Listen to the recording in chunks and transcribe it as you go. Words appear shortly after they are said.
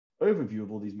overview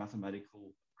of all these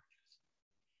mathematical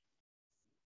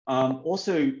approaches.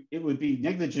 Also, it would be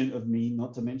negligent of me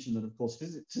not to mention that, of course,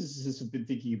 physicists have been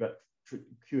thinking about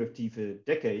QFT for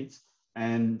decades,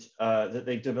 and that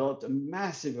they developed a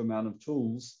massive amount of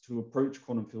tools to approach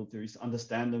quantum field theories, to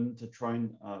understand them, to try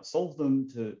and solve them,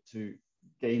 to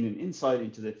gain an insight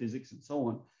into their physics and so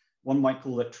on. One might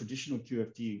call that traditional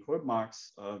QFT in quote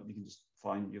marks. You can just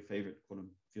find your favorite quantum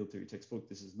field theory textbook.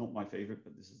 This is not my favorite,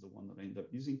 but this is the one that I end up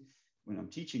using when I'm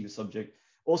teaching the subject.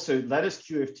 Also, lattice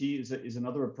QFT is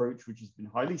another approach which has been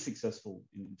highly successful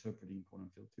in interpreting quantum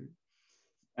field theory.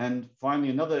 And finally,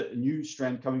 another new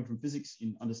strand coming from physics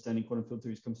in understanding quantum field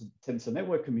theories comes from the tensor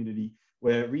network community,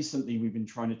 where recently we've been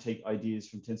trying to take ideas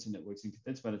from tensor networks and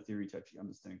condensed matter theory to actually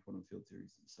understand quantum field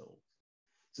theories themselves.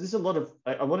 So there's a lot of,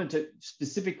 I wanted to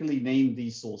specifically name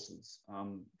these sources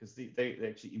because they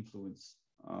actually influence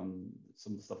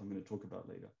some of the stuff I'm going to talk about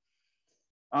later.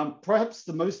 Perhaps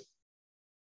the most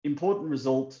important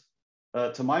result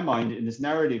to my mind in this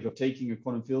narrative of taking a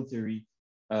quantum field theory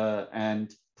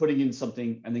and putting in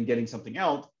something and then getting something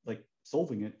out, like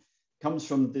solving it, comes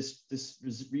from this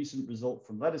recent result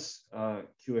from lattice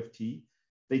QFT.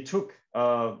 They took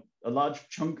a large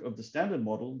chunk of the standard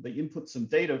model, they input some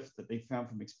data that they found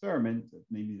from experiment,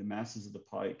 namely the masses of the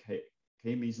pi,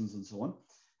 k mesons and so on.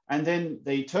 And then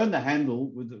they turned the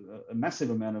handle with a massive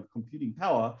amount of computing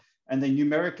power, and they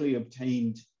numerically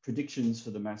obtained predictions for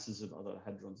the masses of other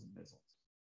hadrons and mesons.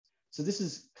 So this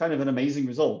is kind of an amazing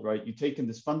result, right? You've taken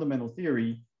this fundamental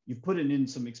theory, you've put it in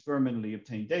some experimentally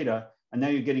obtained data, and now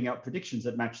you're getting out predictions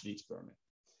that match the experiment.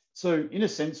 So in a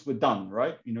sense, we're done,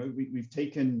 right? You know, we've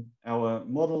taken our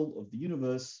model of the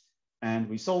universe and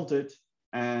we solved it,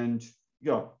 and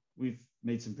yeah, we've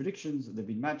made some predictions and they've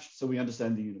been matched, so we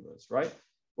understand the universe, right?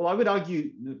 Well, I would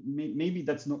argue that maybe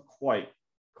that's not quite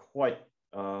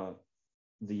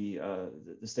the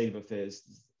state of affairs,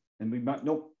 and we might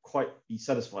not quite be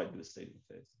satisfied with the state of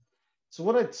affairs. So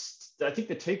what I think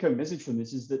the take-home message from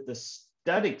this is that the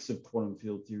statics of quantum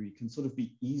field theory can sort of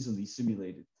be easily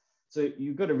simulated. So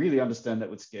you've got to really understand that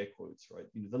with scare quotes, right?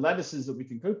 You know, the lattices that we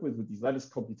can cope with these lattice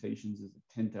computations is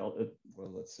 10,000,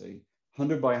 well, let's say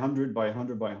 100 by 100 by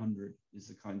 100 by 100 is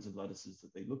the kinds of lattices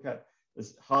that they look at.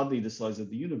 It's hardly the size of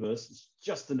the universe. It's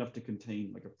just enough to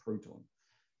contain like a proton.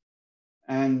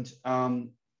 And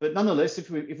but nonetheless, if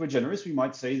we're generous, we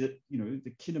might say that, you know,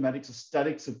 the kinematics or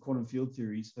statics of quantum field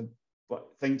theories have, but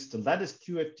thanks to lattice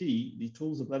QFT, the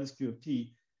tools of lattice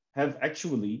QFT have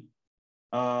actually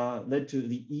led to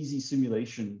the easy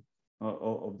simulation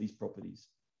of these properties.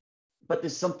 But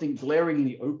there's something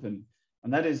glaringly open,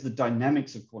 and that is the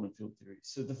dynamics of quantum field theory.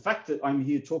 So the fact that I'm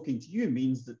here talking to you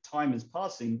means that time is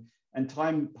passing, and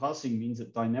time passing means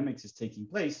that dynamics is taking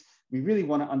place. We really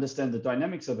want to understand the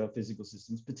dynamics of our physical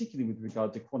systems, particularly with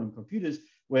regard to quantum computers,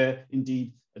 where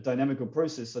indeed a dynamical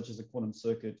process such as a quantum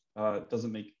circuit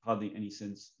doesn't make hardly any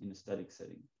sense in a static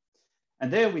setting.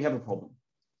 And there we have a problem.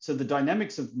 So the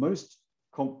dynamics of most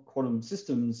quantum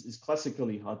systems is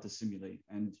classically hard to simulate.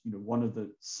 And you know, one of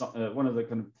the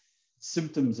kind of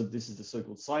symptoms of this is the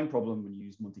so-called sign problem when you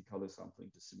use Monte Carlo sampling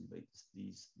to simulate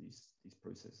these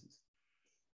processes.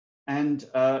 And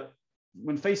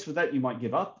when faced with that, you might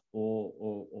give up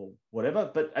or whatever,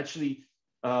 but actually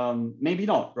maybe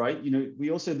not, right? You know,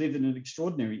 we also live in an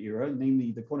extraordinary era,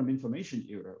 namely the quantum information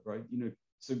era, right? You know,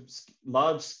 so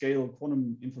large scale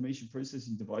quantum information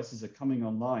processing devices are coming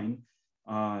online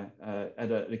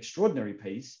at an extraordinary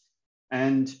pace.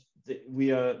 And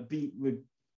we're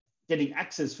getting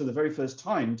access for the very first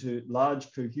time to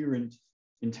large, coherent,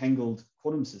 entangled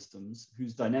quantum systems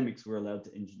whose dynamics we're allowed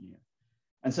to engineer.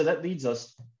 And so that leads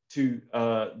us to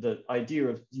the idea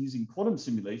of using quantum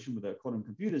simulation with our quantum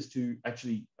computers to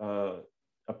actually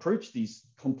approach these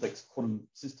complex quantum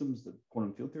systems that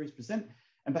quantum field theories present,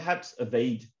 and perhaps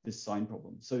evade this sign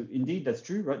problem. So indeed, that's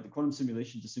true, right? The quantum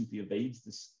simulation just simply evades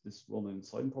this well-known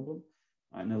sign problem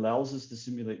and allows us to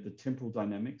simulate the temporal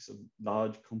dynamics of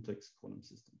large, complex quantum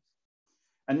systems.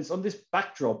 And it's on this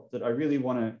backdrop that I really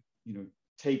want to, you know,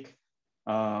 take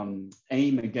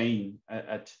aim again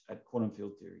at quantum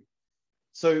field theory.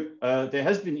 So there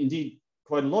has been indeed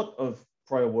quite a lot of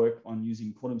prior work on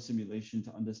using quantum simulation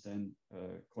to understand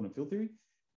quantum field theory.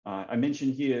 I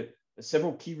mentioned here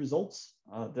several key results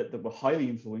that were highly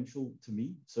influential to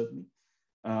me, certainly.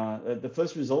 The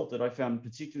first result that I found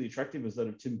particularly attractive was that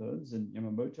of Tim Burns and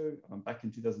Yamamoto back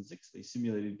in 2006. They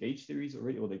simulated gauge theories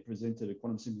already, or they presented a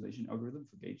quantum simulation algorithm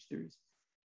for gauge theories.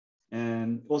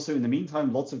 And also in the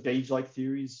meantime, lots of gauge-like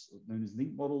theories known as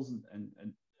link models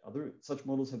and other such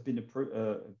models have been,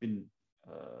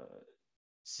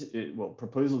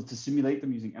 proposals to simulate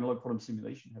them using analog quantum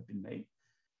simulation have been made.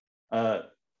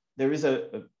 there is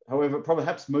however,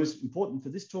 perhaps most important for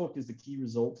this talk is the key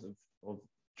result of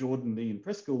Jordan, Lee, and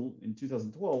Preskill in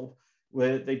 2012,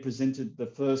 where they presented the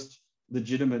first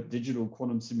legitimate digital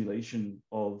quantum simulation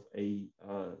of a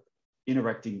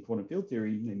interacting quantum field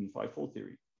theory, namely 5-4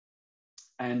 theory.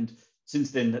 And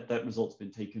since then, that result's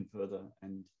been taken further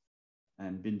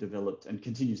and been developed and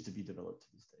continues to be developed to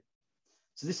this day.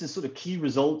 So this is sort of key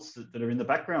results that are in the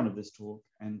background of this talk,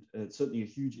 and certainly a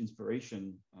huge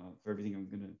inspiration for everything I'm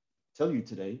going to tell you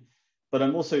today. But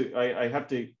I'm also, I have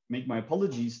to make my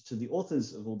apologies to the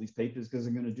authors of all these papers, because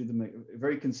I'm going to do them a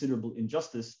very considerable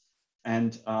injustice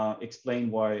and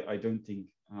explain why I don't think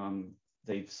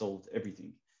they've solved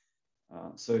everything.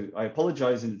 So I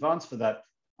apologize in advance for that.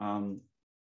 You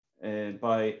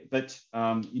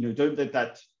know, don't let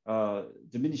that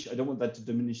diminish. I don't want that to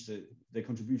diminish their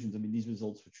contributions. I mean, these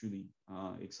results were truly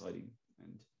exciting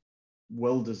and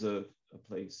well deserve a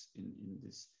place in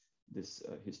this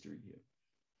history here.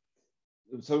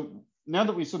 So now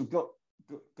that we've sort of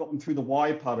gotten through the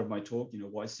why part of my talk, you know,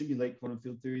 why simulate quantum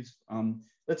field theories,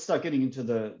 let's start getting into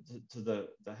the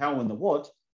how and the what.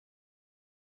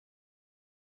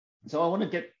 So I want to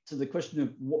get to the question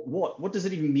of what does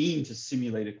it even mean to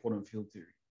simulate a quantum field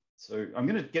theory? So I'm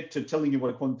going to get to telling you what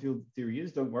a quantum field theory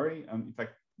is. Don't worry. In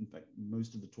fact,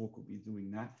 most of the talk will be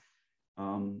doing that.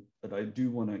 But I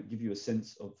do want to give you a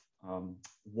sense of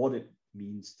what it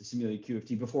means to simulate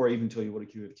QFT before I even tell you what a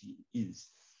QFT is.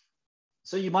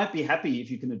 So you might be happy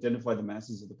if you can identify the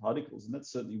masses of the particles, and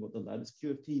that's certainly what the lattice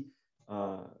QFT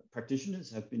practitioners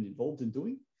have been involved in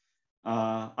doing.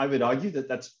 I would argue that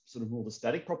that's sort of more the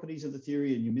static properties of the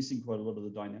theory, and you're missing quite a lot of the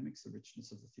dynamics, the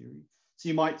richness of the theory. So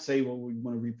you might say, well, we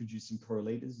want to reproduce some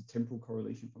correlators, temporal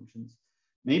correlation functions,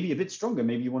 maybe a bit stronger.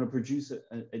 Maybe you want to produce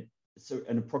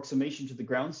an approximation to the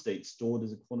ground state stored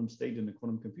as a quantum state in a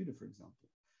quantum computer, for example.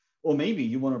 Or maybe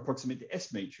you want to approximate the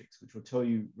S matrix, which will tell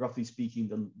you, roughly speaking,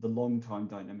 the long time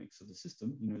dynamics of the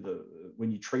system. You know,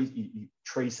 when you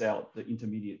trace out the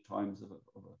intermediate times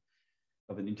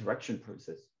of an interaction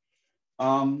process.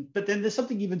 But then there's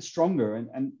something even stronger,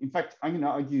 and in fact, I'm going to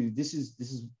argue this is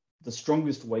the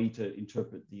strongest way to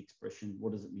interpret the expression,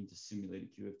 what does it mean to simulate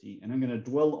a QFT? And I'm going to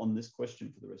dwell on this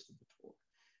question for the rest of the talk.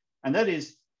 And that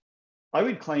is, I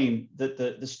would claim that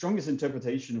the strongest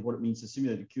interpretation of what it means to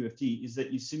simulate a QFT is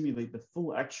that you simulate the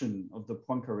full action of the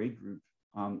Poincare group,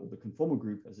 or the conformal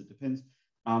group, as it depends,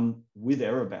 with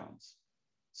error bounds.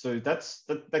 So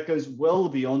that goes well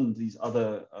beyond these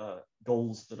other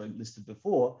goals that I listed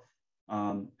before.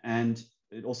 And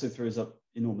it also throws up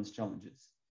enormous challenges.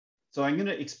 So I'm going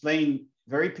to explain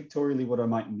very pictorially what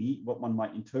one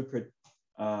might interpret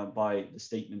by the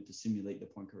statement to simulate the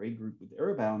Poincare group with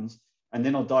error bounds, and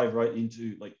then I'll dive right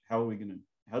into like how do we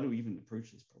even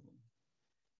approach this problem?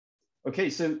 Okay,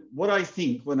 so what I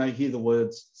think when I hear the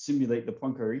words simulate the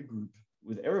Poincare group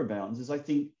with error bounds is I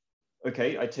think,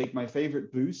 okay, I take my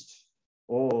favorite boost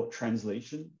or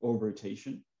translation or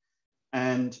rotation,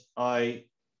 and I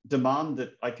demand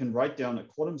that I can write down a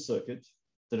quantum circuit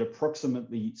that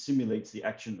approximately simulates the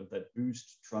action of that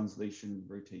boost, translation,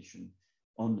 rotation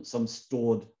on some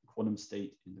stored quantum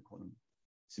state in the quantum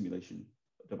simulation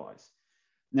device.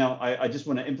 Now, I just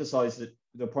want to emphasize that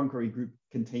the Poincare group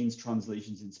contains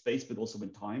translations in space, but also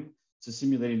in time. So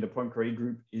simulating the Poincare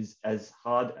group is as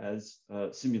hard as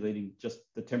simulating just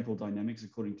the temporal dynamics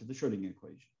according to the Schrödinger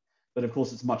equation. But of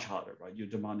course, it's much harder, right? You're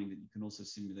demanding that you can also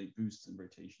simulate boosts and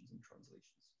rotations and translations.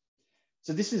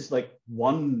 So this is like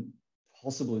one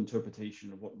possible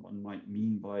interpretation of what one might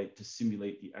mean by to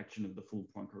simulate the action of the full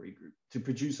Poincare group, to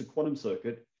produce a quantum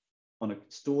circuit on a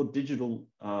stored digital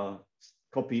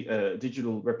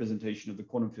digital representation of the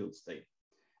quantum field state,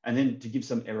 and then to give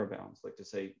some error bounds, like to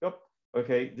say, yep,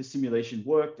 okay, this simulation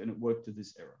worked and it worked to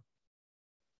this error.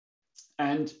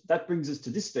 And that brings us to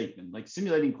this statement, like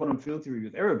simulating quantum field theory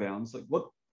with error bounds, like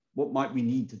what might we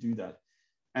need to do that?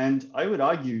 And I would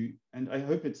argue, and I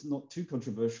hope it's not too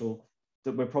controversial,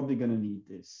 that we're probably going to need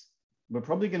this. We're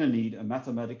probably going to need a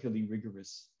mathematically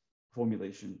rigorous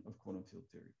formulation of quantum field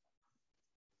theory,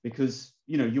 because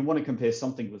you want to compare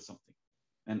something with something,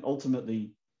 and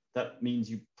ultimately that means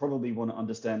you probably want to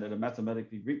understand at a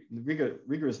mathematically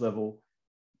rigorous level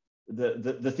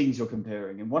the things you're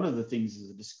comparing. And one of the things is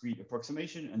a discrete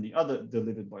approximation, and the other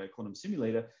delivered by a quantum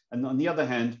simulator. And on the other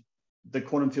hand, the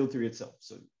quantum field theory itself.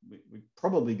 So we're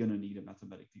probably going to need a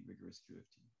mathematically rigorous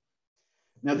QFT.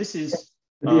 Now, this is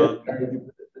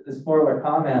this more of a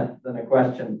comment than a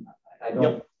question. I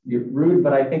don't be rude,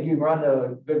 but I think you run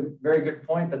a very good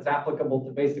point that's applicable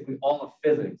to basically all of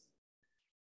physics,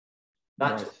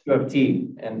 not just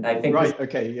QFT. And I think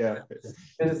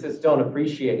physicists don't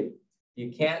appreciate.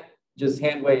 You can't just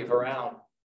hand wave around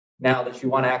now that you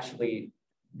want to actually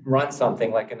run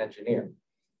something like an engineer.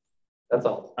 That's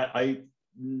all. I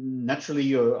naturally,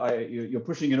 you're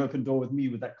pushing an open door with me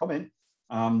with that comment.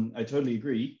 I totally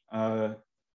agree. I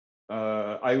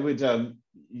would,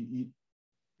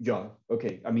 yeah,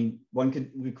 okay. I mean, we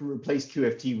could replace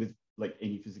QFT with like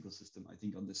any physical system, I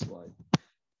think, on this slide.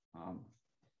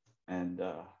 And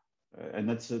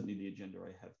that's certainly the agenda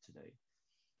I have today.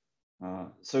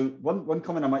 So one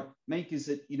comment I might make is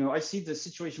that, I see the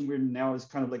situation we're in now as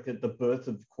kind of like the birth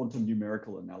of quantum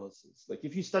numerical analysis. Like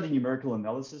if you study numerical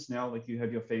analysis now, like you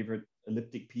have your favorite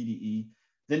elliptic PDE,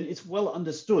 then it's well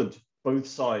understood both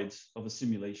sides of a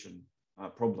simulation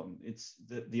problem. It's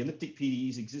the elliptic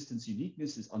PDE's existence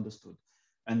uniqueness is understood,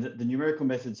 and the numerical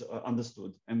methods are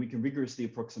understood, and we can rigorously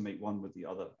approximate one with the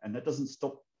other. And that doesn't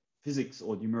stop physics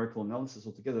or numerical analysis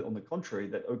altogether. On the contrary,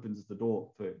 that opens the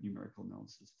door for numerical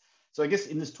analysis. So I guess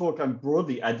in this talk, I'm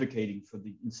broadly advocating for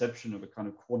the inception of a kind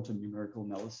of quantum numerical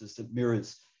analysis that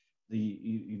mirrors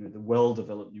the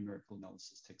well-developed numerical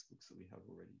analysis textbooks that we have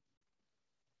already.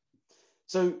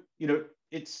 So,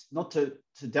 it's not to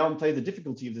downplay the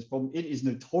difficulty of this problem. It is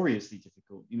notoriously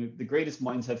difficult. The greatest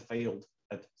minds have failed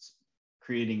at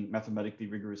creating mathematically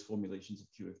rigorous formulations of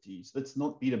QFTs. Let's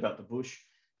not beat about the bush.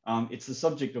 It's the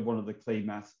subject of one of the Clay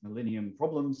math millennium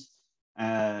problems,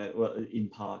 well, in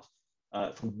part.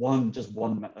 For just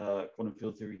one quantum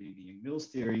field theory, the Yang-Mills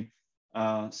theory.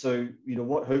 So,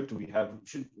 what hope do we have?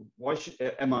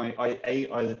 Am I A,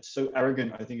 either so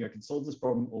arrogant I think I can solve this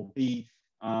problem, or B,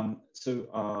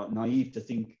 so naive to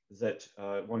think that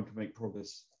one can make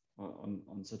progress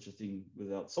on such a thing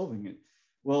without solving it?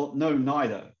 Well, no,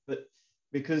 neither. But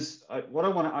because what I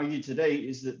want to argue today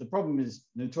is that the problem is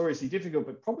notoriously difficult,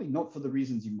 but probably not for the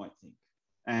reasons you might think.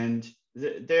 And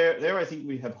there I think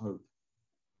we have hope.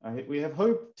 We have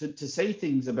hope to say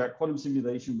things about quantum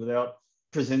simulation without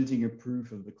presenting a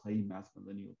proof of the Clay math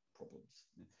millennial problems.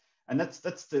 And that's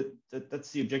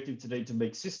the objective today, to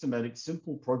make systematic,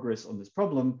 simple progress on this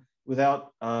problem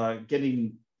without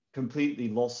getting completely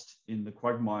lost in the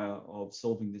quagmire of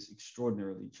solving this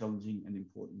extraordinarily challenging and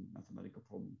important mathematical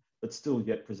problem, but still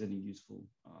yet presenting useful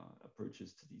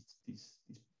approaches to these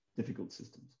difficult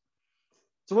systems.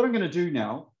 So what I'm going to do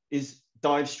now is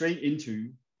dive straight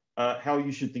into how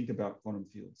you should think about quantum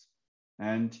fields.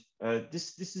 And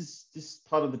this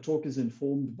part of the talk is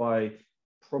informed by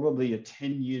probably a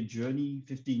 10-year journey,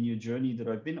 15-year journey that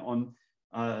I've been on.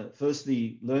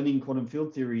 Firstly, learning quantum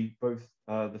field theory, both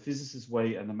the physicist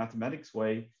way and the mathematics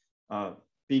way,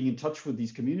 being in touch with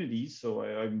these communities. So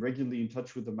I'm regularly in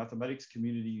touch with the mathematics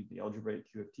community, the algebraic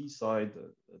QFT side,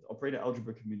 the operator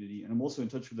algebra community, and I'm also in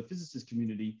touch with the physicist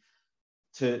community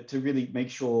to really make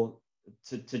sure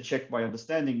to check my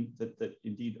understanding that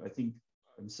indeed I think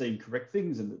I'm saying correct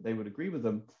things and that they would agree with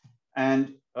them.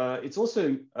 And it's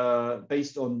also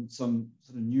based on some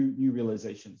sort of new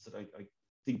realizations that I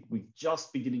think we're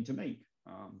just beginning to make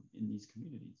in these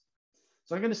communities.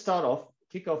 So I'm going to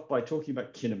kick off by talking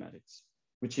about kinematics,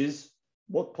 which is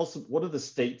what are the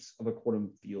states of a quantum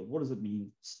field? What does it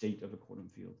mean, state of a quantum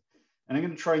field? And I'm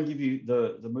going to try and give you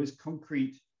the most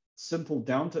concrete, simple,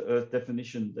 down-to-earth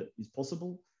definition that is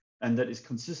possible and that is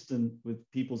consistent with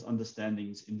people's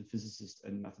understandings in the physicist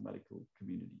and mathematical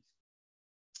communities.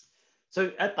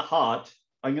 So at the heart,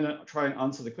 I'm going to try and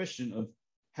answer the question of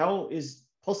how is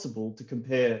possible to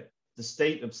compare the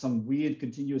state of some weird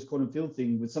continuous quantum field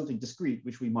thing with something discrete,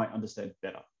 which we might understand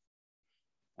better.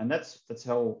 And that's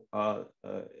how,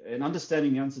 and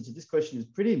understanding the answer to this question is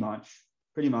pretty much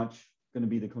going to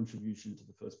be the contribution to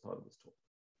the first part of this talk.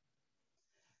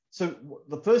 So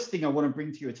the first thing I want to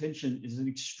bring to your attention is an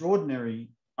extraordinary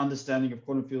understanding of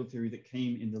quantum field theory that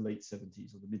came in the late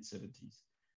 70s or the mid 70s.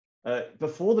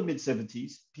 Before the mid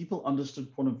 70s, people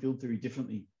understood quantum field theory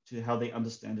differently to how they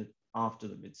understand it after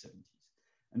the mid 70s.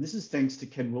 And this is thanks to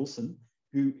Ken Wilson,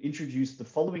 who introduced the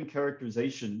following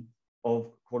characterization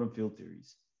of quantum field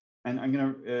theories. And I'm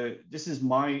going to, this is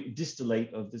my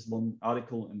distillate of this long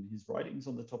article and his writings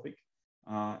on the topic.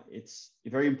 It's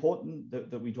very important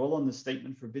that we dwell on this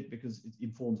statement for a bit because it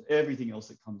informs everything else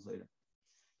that comes later.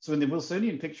 So in the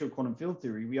Wilsonian picture of quantum field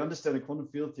theory, we understand a quantum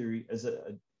field theory as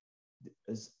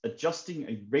adjusting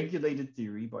a regulated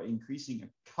theory by increasing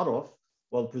a cutoff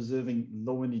while preserving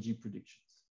low energy predictions.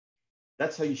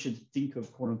 That's how you should think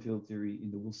of quantum field theory in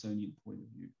the Wilsonian point of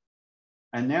view.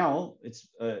 And now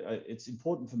it's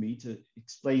important for me to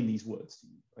explain these words to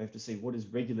you. I have to say, what is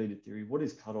regulated theory, what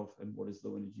is cutoff, and what is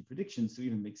low energy predictions to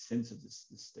even make sense of this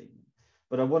statement.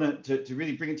 But I want to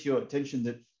really bring it to your attention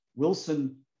that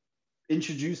Wilson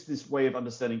introduced this way of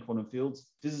understanding quantum fields.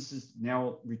 Physicists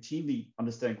now routinely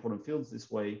understand quantum fields this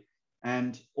way.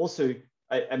 And also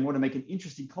I want to make an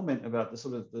interesting comment about the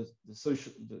sort of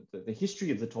the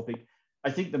history of the topic. I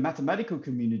think the mathematical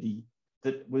community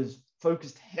that was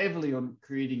focused heavily on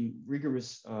creating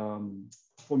rigorous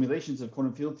formulations of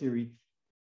quantum field theory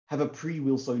have a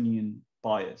pre-Wilsonian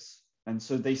bias. And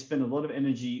so they spend a lot of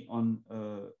energy on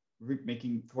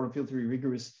making quantum field theory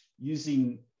rigorous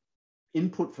using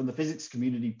input from the physics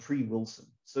community pre-Wilson.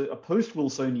 So a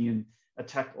post-Wilsonian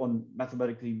attack on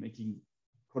mathematically making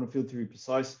quantum field theory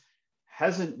precise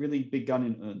hasn't really begun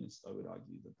in earnest, I would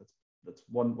argue. That's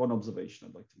one observation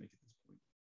I'd like to make at this point.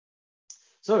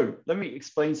 So let me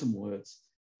explain some words.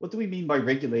 What do we mean by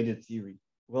regulated theory?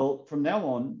 Well, from now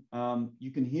on,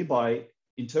 you can hereby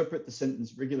interpret the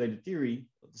sentence regulated theory,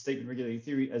 the statement regulated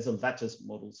theory, as a lattice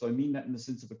model. So I mean that in the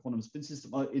sense of a quantum spin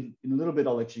system. In a little bit,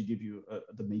 I'll actually give you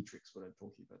the matrix, what I'm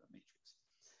talking about, the matrix.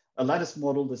 A lattice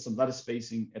model, there's some lattice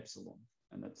spacing, epsilon,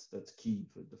 and that's key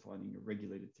for defining a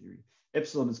regulated theory.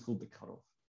 Epsilon is called the cutoff.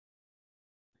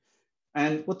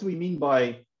 And what do we mean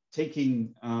by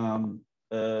taking,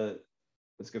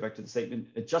 let's go back to the statement,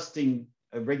 adjusting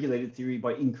a regulated theory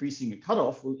by increasing a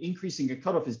cutoff? Well, increasing a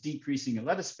cutoff is decreasing a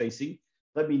lattice spacing.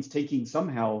 That means taking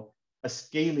somehow a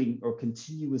scaling or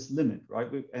continuous limit, right?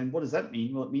 And what does that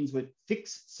mean? Well, it means we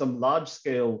fix some large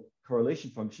scale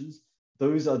correlation functions.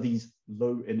 Those are these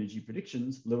low energy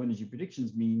predictions. Low energy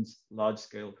predictions means large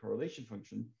scale correlation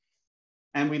function.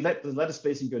 And we let the lattice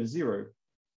spacing go to 0.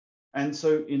 And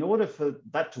so in order for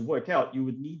that to work out, you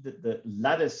would need that the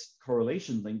lattice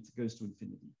correlation length goes to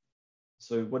infinity.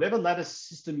 So whatever lattice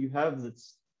system you have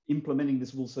that's implementing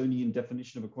this Wilsonian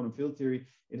definition of a quantum field theory,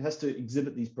 it has to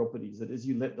exhibit these properties, that as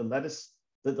you let the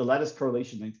lattice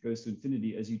correlation length goes to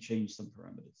infinity as you change some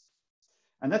parameters.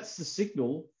 And that's the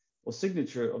signal or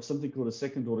signature of something called a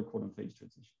second order quantum phase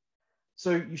transition.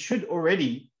 So you should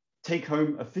already take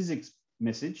home a physics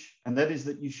message, and that is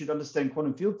that you should understand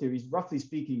quantum field theories, roughly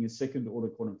speaking, as second order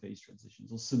quantum phase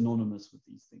transitions, or synonymous with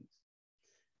these things.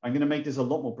 I'm going to make this a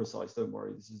lot more precise, don't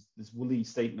worry. This woolly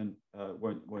statement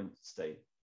won't stay.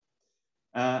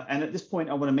 And at this point,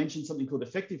 I want to mention something called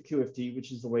effective QFT,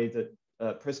 which is the way that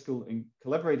Preskill and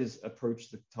collaborators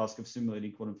approach the task of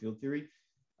simulating quantum field theory.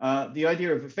 The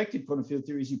idea of effective quantum field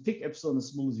theory is you pick epsilon as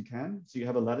small as you can. So you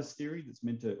have a lattice theory that's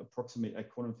meant to approximate a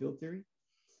quantum field theory.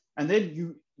 And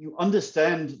then you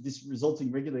understand this resulting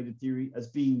regulated theory as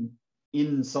being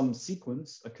in some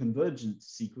sequence, a convergent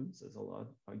sequence, as I'll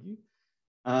argue.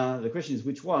 The question is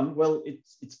which one? Well,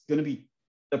 it's going to be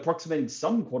approximating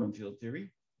some quantum field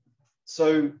theory.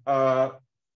 So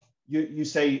you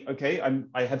say, okay,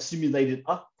 I have simulated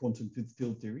a quantum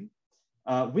field theory.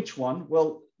 Which one?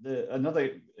 Well,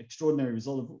 another extraordinary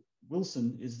result of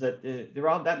Wilson is that there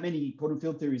aren't that many quantum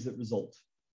field theories that result.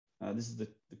 This is the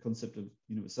concept of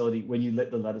universality when you let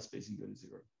the lattice spacing go to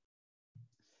 0.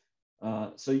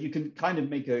 So you can kind of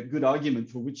make a good argument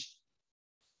for which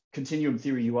continuum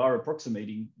theory you are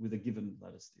approximating with a given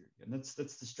lattice theory. And that's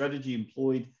the strategy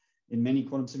employed in many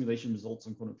quantum simulation results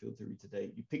on quantum field theory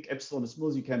today. You pick epsilon as small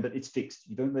as you can, but it's fixed.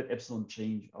 You don't let epsilon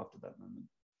change after that moment.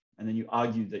 And then you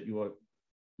argue that you are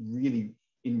really,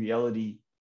 in reality,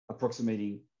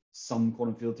 approximating some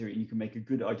quantum field theory, and you can make a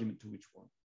good argument to which one.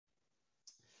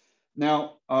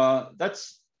 Now,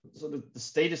 that's sort of the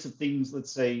status of things,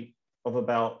 let's say, of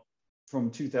about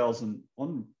from 2000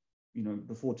 on,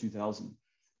 before 2000,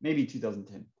 maybe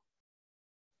 2010.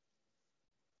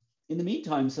 In the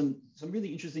meantime, some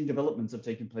really interesting developments have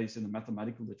taken place in the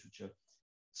mathematical literature.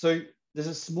 So there's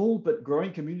a small but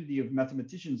growing community of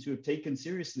mathematicians who have taken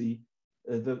seriously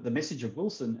the message of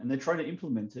Wilson, and they're trying to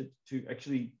implement it to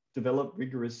actually develop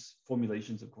rigorous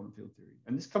formulations of quantum field theory.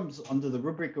 And this comes under the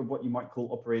rubric of what you might call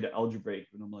operator algebraic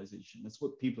renormalization. That's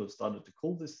what people have started to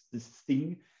call this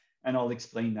thing, and I'll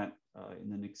explain that in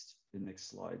the next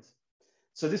slides.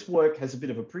 So this work has a bit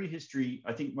of a prehistory.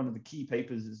 I think one of the key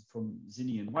papers is from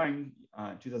Zinni and Wang,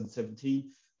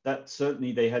 2017. That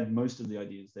certainly they had most of the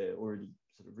ideas there already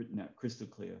sort of written out crystal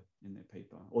clear in their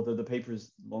paper, although the paper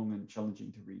is long and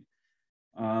challenging to read.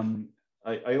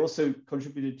 I also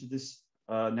contributed to this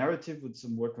narrative with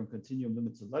some work on continuum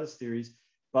limits of lattice theories,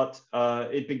 but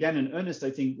it began in earnest,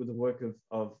 I think, with the work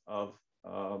of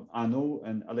Arnaud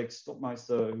and Alex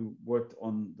Stockmeister, who worked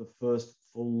on the first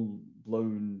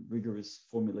full-blown rigorous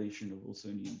formulation of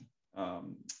Wilsonian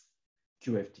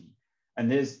QFT.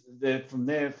 And from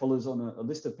there follows on a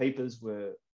list of papers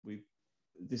where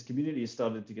this community has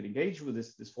started to get engaged with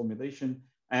this formulation.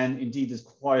 And indeed, there's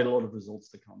quite a lot of results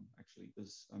to come, actually.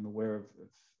 I'm aware of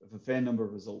a fair number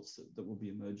of results that will be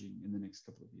emerging in the next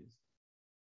couple of years.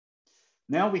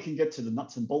 Now we can get to the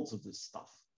nuts and bolts of this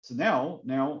stuff. So now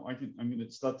I'm going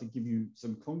to start to give you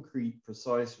some concrete,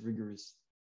 precise, rigorous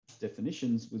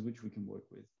definitions with which we can work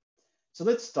with. So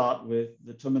let's start with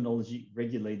the terminology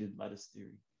regulated lattice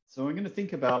theory. So I'm going to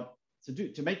think about,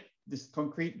 to make this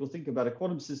concrete, we'll think about a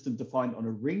quantum system defined on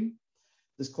a ring.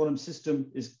 This quantum system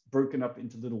is broken up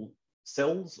into little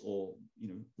cells or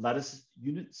lattice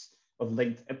units of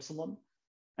length epsilon.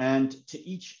 And to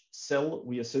each cell,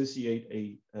 we associate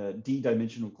a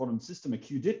d-dimensional quantum system, a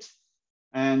qubit.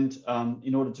 And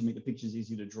in order to make the pictures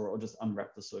easier to draw, I'll just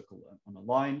unwrap the circle on a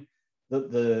line.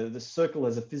 The circle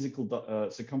has a physical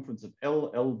circumference of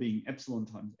L being epsilon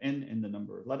times n, the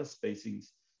number of lattice spacings.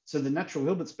 So the natural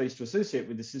Hilbert space to associate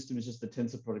with this system is just the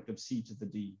tensor product of c to the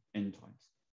d n times,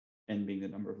 n being the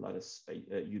number of lattice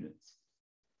units.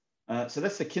 So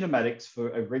that's the kinematics for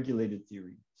a regulated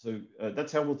theory. So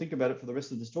that's how we'll think about it for the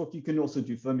rest of this talk. You can also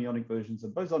do fermionic versions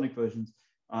and bosonic versions.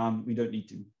 We don't need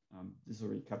to. This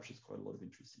already captures quite a lot of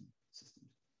interesting systems.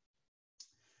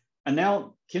 And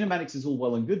now kinematics is all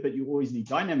well and good, but you always need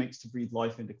dynamics to breathe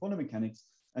life into quantum mechanics.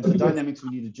 And for dynamics, we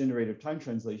need a generator of time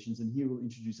translations. And here we'll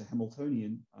introduce a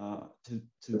Hamiltonian to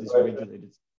this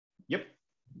regulated. Yep.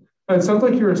 It sounds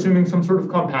like you're assuming some sort of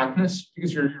compactness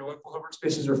because your local Hilbert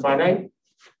spaces are finite.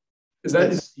 Is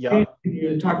that, yeah? Can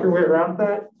you talk your way around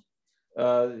that?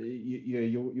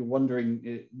 You're wondering,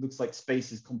 it looks like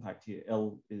space is compact here.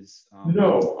 L is.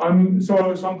 No, I'm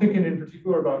thinking in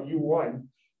particular about U1,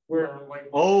 where like.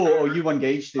 Oh, U1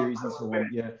 gauge theories and so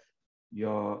on. Yeah,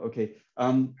 okay.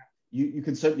 You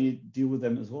can certainly deal with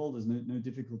them as well. There's no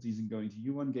difficulties in going to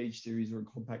U1 gauge theories or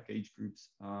compact gauge groups.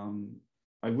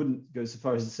 I wouldn't go so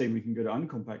far as to say we can go to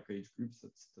uncompact gauge groups.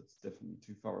 That's definitely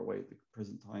too far away at the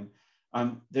present time.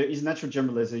 There is natural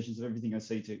generalizations of everything I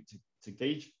say to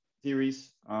gauge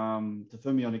theories, to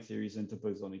fermionic theories, and to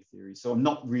bosonic theories. So I'm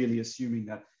not really assuming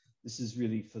that this is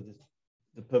really for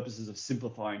the purposes of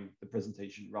simplifying the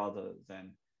presentation rather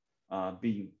than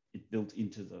being built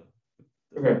into the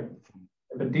okay.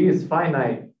 But D is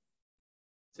finite,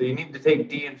 so you need to take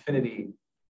D infinity.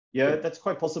 Yeah, that's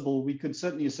quite possible. We could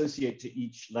certainly associate to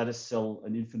each lattice cell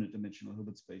an infinite dimensional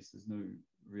Hilbert space. There's no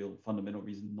real fundamental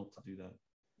reason not to do that.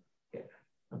 Yeah.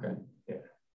 Okay. Yeah.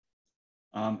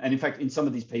 And in fact, in some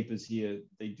of these papers here,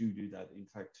 they do that. In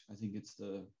fact, I think it's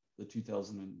the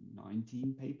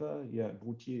 2019 paper. Yeah,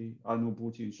 Bourtier and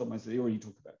Schotmeister, they already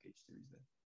talk about gauge theories there.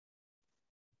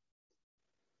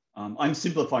 I'm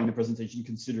simplifying the presentation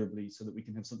considerably so that we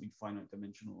can have something finite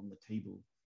dimensional on the table.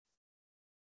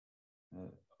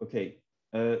 Okay,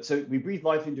 so we breathe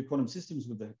life into quantum systems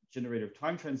with the generator of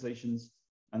time translations,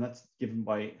 and that's given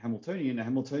by Hamiltonian. A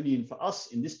Hamiltonian for us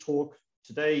in this talk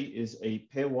today is a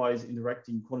pairwise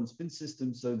interacting quantum spin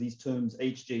system. So these terms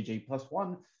H, J, J plus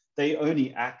 1, they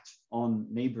only act on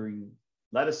neighboring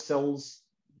lattice cells.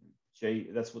 J,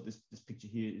 that's what this picture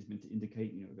here is meant to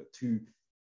indicate. We've got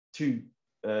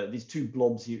these two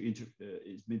blobs here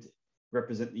is meant to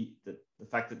represent the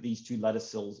fact that these two lattice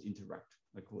cells interact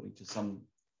according to some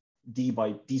d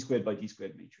squared by d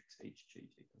squared matrix, H, J,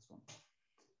 J plus 1.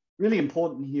 Really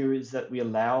important here is that we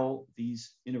allow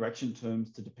these interaction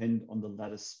terms to depend on the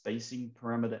lattice spacing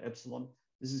parameter epsilon.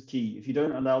 This is key. If you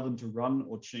don't allow them to run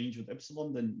or change with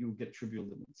epsilon, then you'll get trivial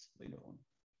limits later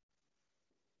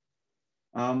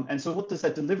on. And so what does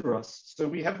that deliver us? So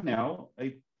we have now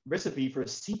a recipe for a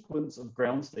sequence of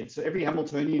ground states. So every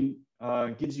Hamiltonian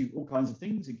gives you all kinds of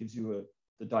things. It gives you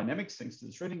the dynamics thanks to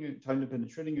the Schrödinger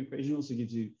time-dependent Schrödinger equation. Also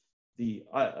gives you the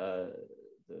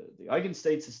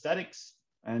eigenstates, the statics,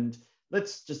 and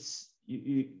let's just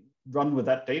you run with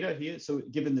that data here. So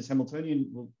given this Hamiltonian,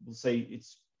 we'll say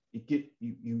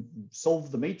you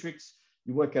solve the matrix,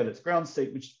 you work out its ground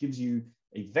state, which gives you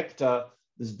a vector.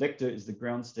 This vector is the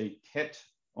ground state ket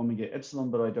omega epsilon,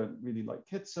 but I don't really like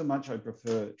ket so much. I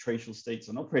prefer tracial states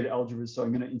and operator algebras. So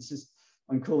I'm going to insist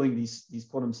on calling these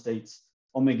quantum states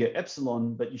omega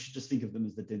epsilon, but you should just think of them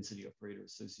as the density operator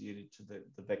associated to the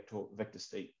vector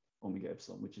state omega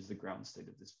epsilon, which is the ground state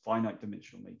of this finite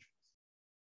dimensional matrix.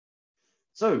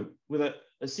 So with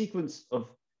a sequence of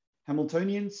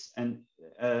Hamiltonians, and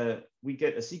we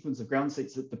get a sequence of ground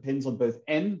states that depends on both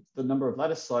n, the number of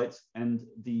lattice sites, and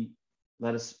the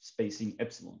lattice spacing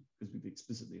epsilon, because we've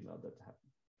explicitly allowed that to happen.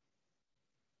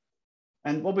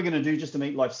 And what we're going to do, just to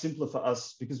make life simpler for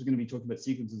us, because we're going to be talking about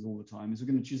sequences all the time, is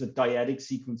we're going to choose a dyadic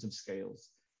sequence of scales.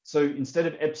 So instead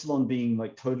of epsilon being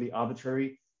like totally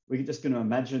arbitrary, we're just going to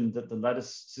imagine that the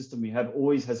lattice system we have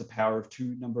always has a power of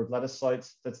 2 number of lattice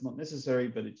sites. That's not necessary,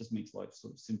 but it just makes life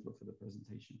sort of simpler for the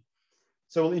presentation.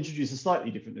 So we'll introduce a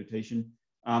slightly different notation.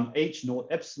 H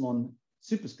naught epsilon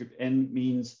superscript n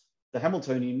means the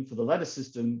Hamiltonian for the lattice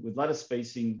system with lattice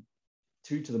spacing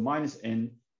 2 to the minus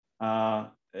n. Yeah,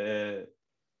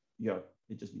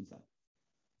 it just means that.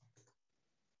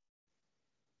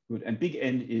 Good. And big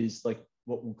N is like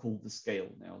what we'll call the scale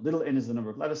now. Little n is the number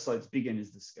of lattice sites, big N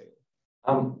is the scale.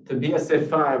 Tobias, if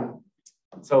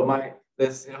so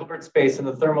this Hilbert space in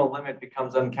the thermal limit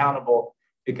becomes uncountable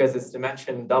because its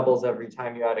dimension doubles every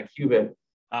time you add a qubit.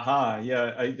 Aha,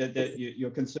 yeah.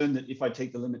 You're concerned that if I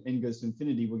take the limit n goes to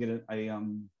infinity, we'll get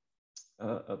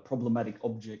a problematic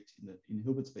object in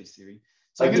Hilbert space theory.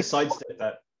 So I'm going to sidestep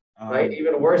that. Right,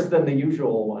 even worse than the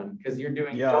usual one because you're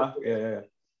doing. Yeah.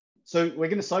 So we're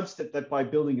going to sidestep that by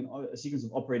building a sequence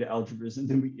of operator algebras, and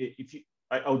then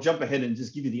I'll jump ahead and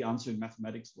just give you the answer in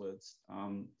mathematics words.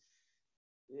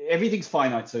 Everything's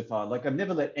finite so far. Like I've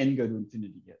never let n go to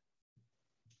infinity yet.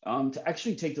 To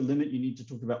actually take the limit, you need to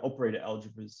talk about operator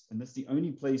algebras, and that's the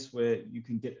only place where you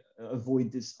can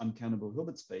avoid this uncountable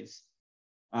Hilbert space.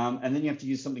 And then you have to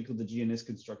use something called the GNS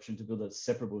construction to build a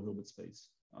separable Hilbert space.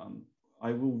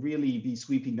 I will really be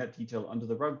sweeping that detail under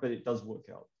the rug, but it does work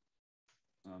out.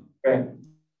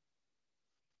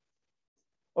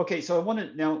 Okay, so I want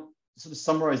to now sort of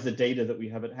summarize the data that we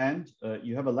have at hand.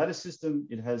 You have a lattice system.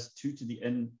 It has 2 to the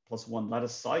n plus 1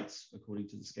 lattice sites, according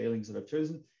to the scalings that I've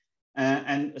chosen.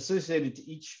 And associated to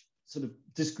each sort of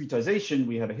discretization,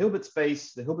 we have a Hilbert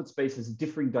space. The Hilbert space has a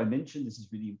differing dimension. This is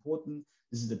really important.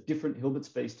 This is a different Hilbert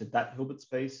space to that Hilbert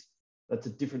space. That's a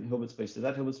different Hilbert space to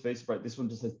that Hilbert space, right? This one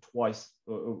just has twice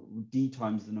or d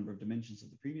times the number of dimensions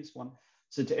of the previous one.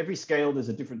 So to every scale, there's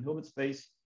a different Hilbert space.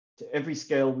 To every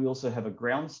scale, we also have a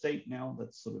ground state now.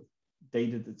 That's sort of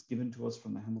data that's given to us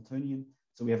from the Hamiltonian.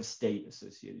 So we have a state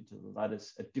associated to the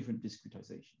lattice at different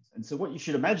discretizations. And so what you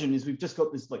should imagine is we've just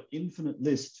got this like infinite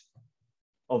list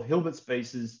of Hilbert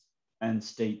spaces and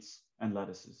states and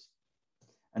lattices.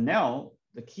 And now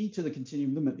the key to the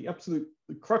continuum limit,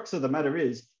 the crux of the matter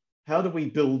is, how do we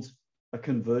build a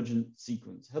convergent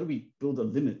sequence? How do we build a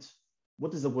limit?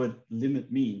 What does the word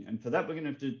limit mean? And for that, we're going to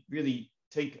have to really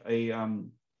take a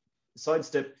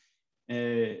sidestep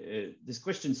this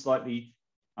question slightly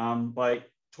by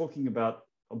talking about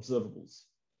observables.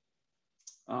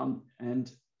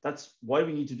 And that's why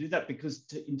we need to do that, because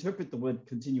to interpret the word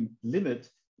continuum limit,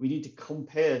 we need to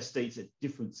compare states at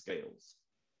different scales.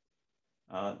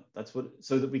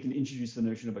 So that we can introduce the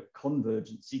notion of a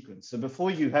convergent sequence. So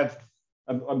before you have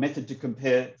a method to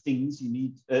compare things, you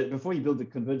need, before you build a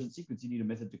convergent sequence, you need a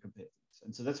method to compare things.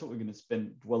 And so that's what we're going to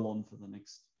dwell on for the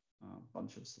next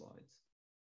bunch of slides.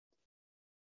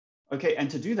 Okay, and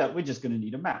to do that, we're just going to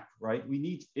need a map, right? We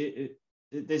need,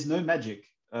 there's no magic,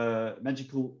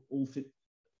 magical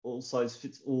all size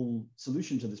fits all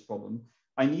solution to this problem.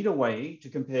 I need a way to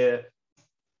compare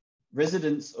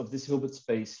residence of this Hilbert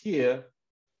space here.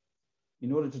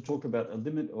 In order to talk about a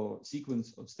limit or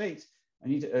sequence of states, I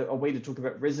need a way to talk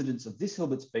about residence of this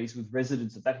Hilbert space with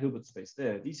residence of that Hilbert space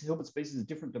there. These Hilbert spaces are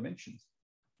different dimensions.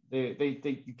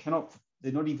 You cannot,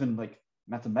 they're not even like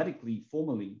mathematically,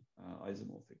 formally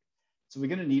isomorphic. So we're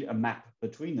going to need a map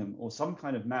between them, or some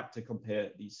kind of map to compare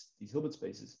these Hilbert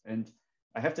spaces. And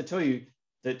I have to tell you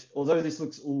that although this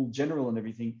looks all general and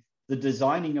everything, the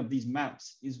designing of these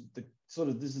maps is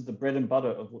this is the bread and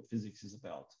butter of what physics is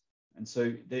about. And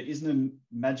so there isn't a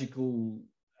magical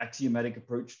axiomatic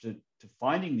approach to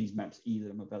finding these maps that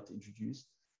I'm about to introduce,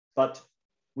 but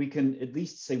we can at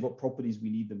least say what properties we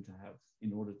need them to have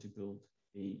in order to build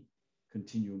a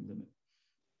continuum limit.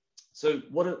 So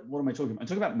what am I talking about? I'm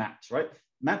talking about maps, right?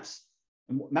 Maps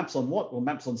on what? Well,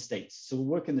 maps on states. So we'll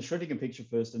work in the Schrödinger picture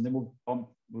first, and then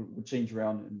we'll change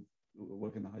around and we'll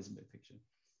work in the Heisenberg picture.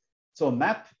 So a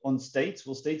map on states,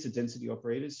 well, states are density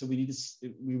operators. So we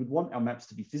would want our maps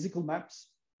to be physical maps.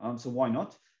 So why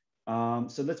not?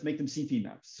 So let's make them CP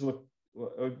maps. So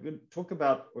we're going to talk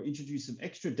about or introduce some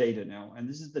extra data now. And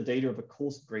this is the data of a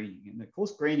coarse graining. And the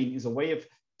coarse graining is a way of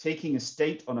taking a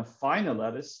state on a finer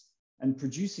lattice and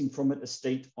producing from it a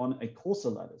state on a coarser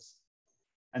lattice.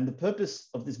 And the purpose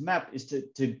of this map is to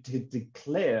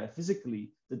declare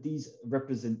physically that these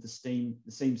represent the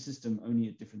same system, only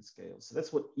at different scales. So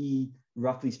that's what E,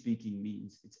 roughly speaking,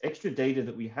 means. It's extra data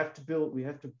that we have to build, we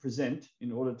have to present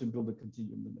in order to build a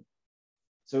continuum limit.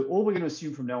 So all we're going to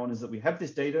assume from now on is that we have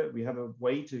this data, we have a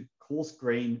way to coarse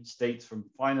grain states from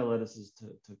finer lattices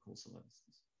to coarser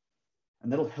lattices.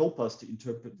 And that'll help us to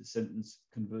interpret the sentence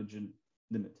convergent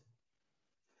limit.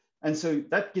 And so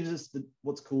that gives us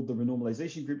what's called the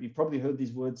renormalization group. You've probably heard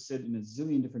these words said in a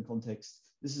zillion different contexts.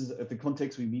 This is the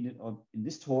context we mean it in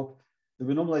this talk. The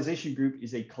renormalization group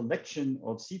is a collection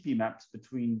of CP maps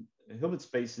between Hilbert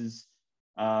spaces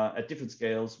at different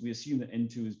scales. We assume that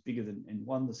N2 is bigger than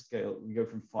N1, the scale. We go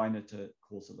from finer to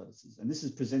coarser lattices. And this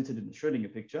is presented in the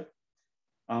Schrödinger picture.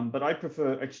 But I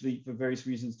prefer, actually, for various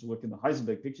reasons, to work in the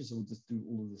Heisenberg picture. So we'll just do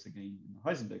all of this again in the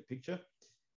Heisenberg picture.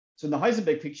 So in the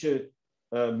Heisenberg picture,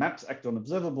 maps act on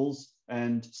observables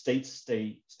and states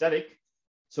stay static.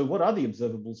 So what are the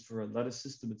observables for a lattice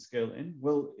system at scale n?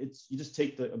 Well, you just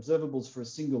take the observables for a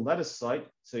single lattice site.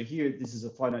 So here, this is a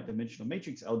finite dimensional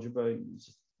matrix algebra. It's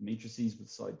just matrices with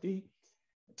side D.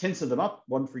 Tensor them up,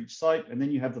 one for each site, and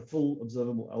then you have the full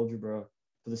observable algebra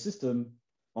for the system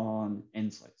on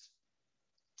n sites.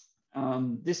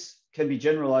 This can be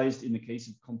generalized in the case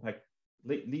of compact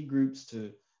Lie groups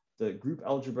to the group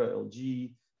algebra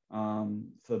LG,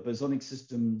 for bosonic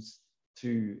systems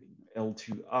to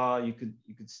L2R. You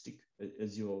could stick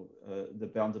as your the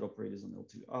bounded operators on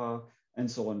L2R and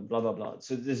so on, blah blah blah.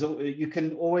 So you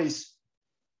can always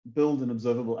build an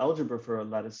observable algebra for a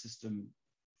lattice system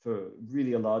for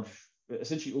really a large,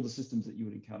 essentially all the systems that you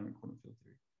would encounter in quantum field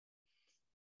theory.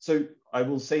 So I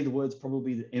will say the words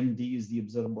probably that MD is the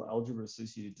observable algebra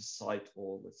associated to site,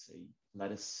 or let's say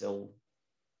lattice cell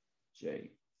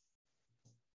J.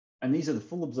 And these are the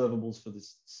full observables for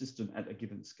this system at a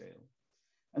given scale.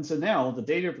 And so now the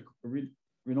data of a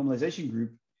renormalization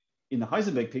group in the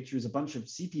Heisenberg picture is a bunch of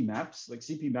CP maps. Like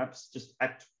CP maps just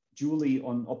act dually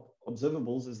on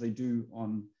observables as they do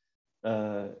on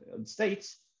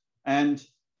states. And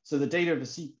so the data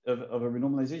of a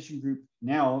renormalization group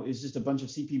now is just a bunch of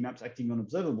CP maps acting on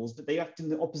observables, but they act in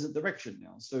the opposite direction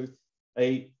now. So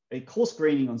a coarse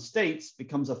graining on states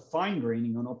becomes a fine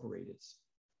graining on operators.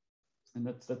 And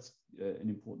that's an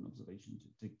important observation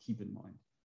to keep in mind.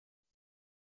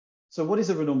 So what is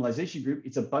a renormalization group?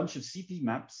 It's a bunch of CP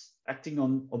maps acting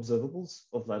on observables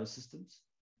of lattice systems,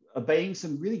 obeying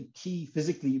some really key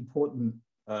physically important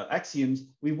axioms.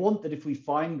 We want that if we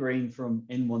fine grain from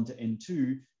N1 to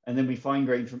N2, and then we fine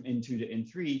grain from N2 to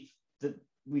N3, that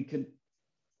we could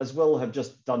as well have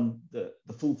just done the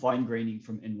full fine graining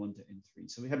from N1 to N3.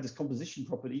 So we have this composition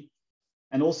property.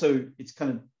 And also it's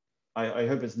kind of, I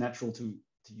hope it's natural to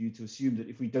you to assume that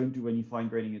if we don't do any fine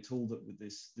graining at all, that with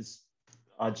this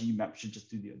RG map should just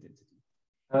do the identity.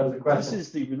 That was a question. This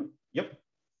is the, yep.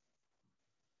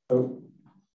 So,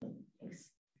 thanks.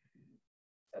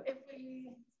 So if we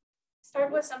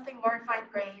start with something more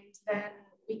fine-grained, then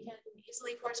we can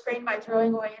easily coarse grain by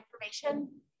throwing away information.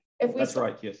 If we That's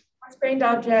right, yes. Coarse-grained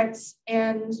objects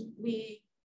and we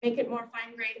make it more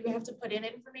fine-grained, we have to put in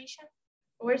information.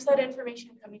 Where's that information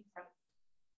coming from?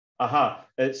 Aha.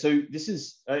 So this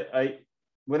is,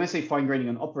 when I say fine graining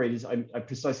on operators, I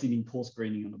precisely mean coarse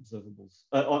graining on observables,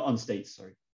 on states,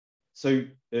 sorry. So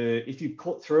if you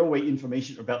throw away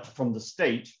information from the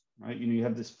state, right, you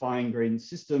have this fine grained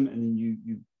system, and then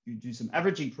you do some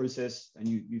averaging process, and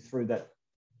you throw that,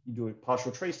 you do a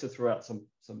partial trace to throw out some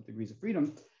degrees of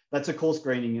freedom. That's a coarse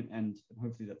graining, and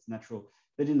hopefully that's natural.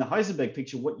 But in the Heisenberg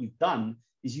picture, what you've done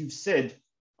is you've said,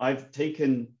 I've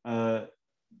taken,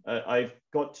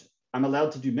 I'm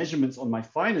allowed to do measurements on my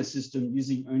finer system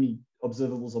using only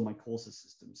observables on my coarser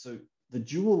system. So the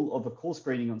dual of a coarse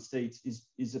graining on states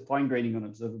is a fine graining on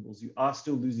observables. You are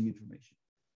still losing information.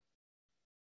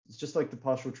 It's just like the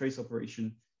partial trace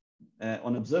operation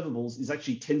on observables is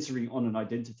actually tensoring on an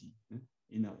identity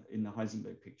in the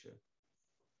Heisenberg picture.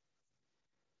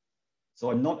 So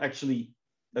I'm not actually,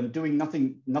 I'm doing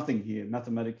nothing here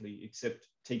mathematically except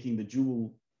taking the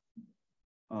dual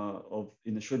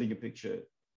in the Schrödinger picture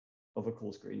of a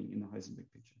coarse graining in the Heisenberg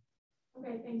picture.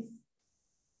 Okay, thanks.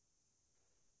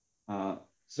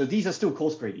 So these are still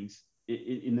coarse gradings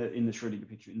in the Schrödinger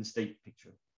picture, in the state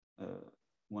picture.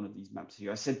 One of these maps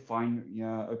here. I said fine,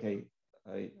 yeah, okay.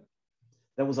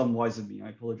 That was unwise of me, I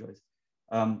apologize.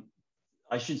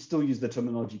 I should still use the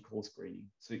terminology coarse graining.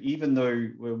 So even though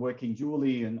we're working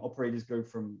dually and operators go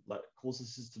from like coarser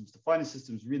systems to finer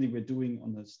systems, really we're doing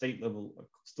on the state level,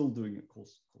 still doing a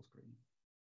coarse graining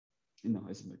in the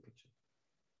Heisenberg picture.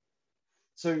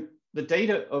 So the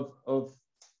data of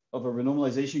a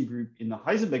renormalization group in the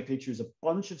Heisenberg picture is a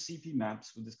bunch of CP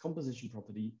maps with this composition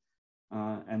property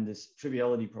and this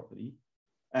triviality property.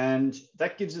 And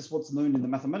that gives us what's known in the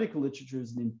mathematical literature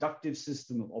as an inductive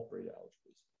system of operator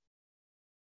algebras,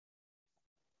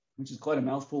 which is quite a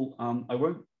mouthful. I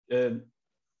won't,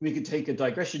 we could take a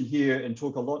digression here and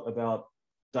talk a lot about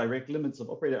direct limits of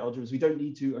operator algebras. We don't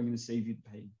need to, I'm going to save you the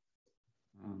pain.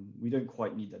 We don't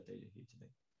quite need that data here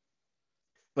today.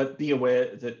 But be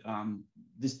aware that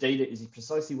this data is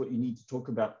precisely what you need to talk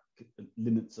about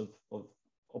limits of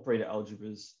operator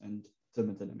algebras and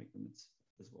thermodynamic limits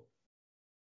as well.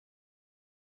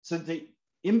 So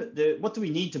what do we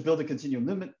need to build a continuum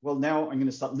limit? Well, now I'm going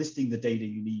to start listing the data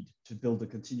you need to build a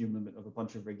continuum limit of a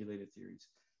bunch of regulated theories.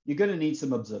 You're going to need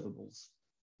some observables.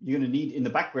 You're going to need, in the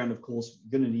background, of course,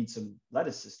 you're going to need some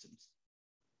lattice systems.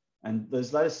 And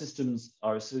those lattice systems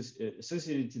are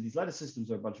associated to these lattice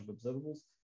systems are a bunch of observables.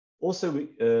 Also,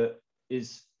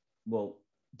 is, well,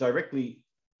 directly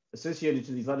associated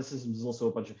to these lattice systems is also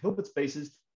a bunch of Hilbert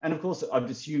spaces. And of course, I've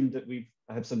assumed that we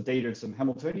have some data of some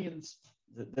Hamiltonians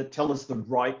that tell us the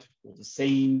right or the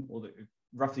same or the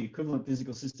roughly equivalent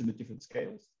physical system at different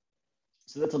scales.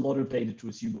 So that's a lot of data to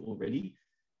assume already.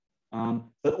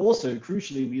 But also,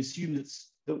 crucially, we assume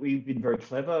that we've been very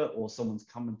clever, or someone's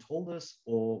come and told us,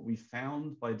 or we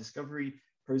found by discovery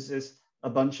process a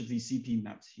bunch of these CP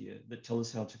maps here that tell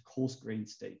us how to coarse grain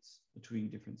states between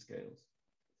different scales.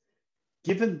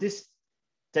 Given this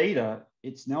data,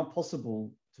 it's now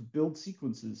possible to build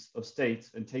sequences of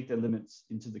states and take their limits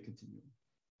into the continuum.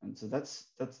 And so that's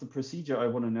the procedure I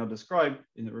want to now describe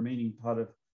in the remaining part of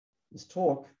this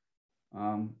talk.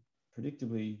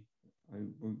 Predictably, I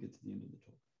won't get to the end of the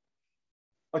talk.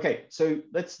 Okay, so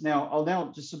I'll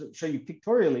now just sort of show you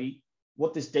pictorially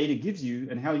what this data gives you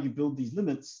and how you build these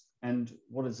limits and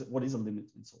what is a limit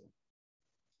and so on.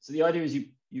 So the idea is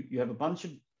you have a bunch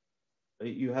of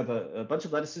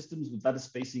lattice systems with lattice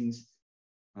spacings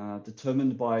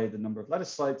determined by the number of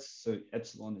lattice sites. So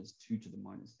epsilon is 2 to the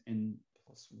minus n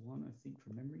plus 1, I think,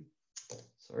 from memory.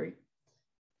 Sorry.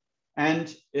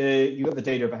 And you have the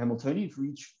data of a Hamiltonian for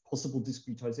each possible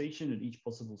discretization at each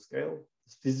possible scale.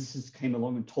 This physicist came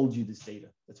along and told you this data.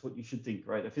 That's what you should think,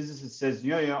 right? A physicist says,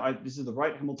 this is the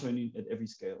right Hamiltonian at every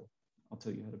scale. I'll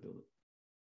tell you how to build it.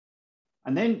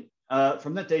 And then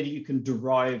from that data, you can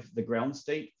derive the ground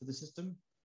state for the system.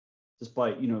 Just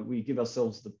by, we give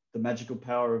ourselves the magical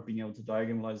power of being able to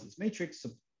diagonalize this matrix.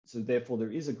 So therefore,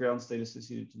 there is a ground state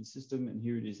associated to the system. And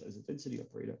here it is as a density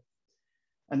operator.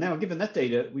 And now, given that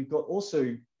data, we've got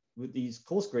also with these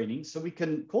coarse grainings, so we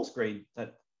can coarse grain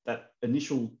that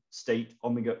initial state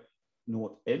omega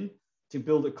naught n to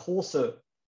build a coarser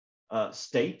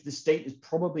state. This state is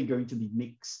probably going to be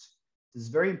mixed. This is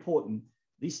very important.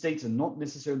 These states are not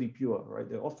necessarily pure, right?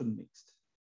 They're often mixed.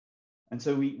 And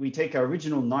so we take our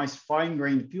original nice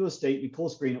fine-grained pure state, we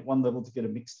coarse grain at one level to get a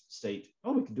mixed state.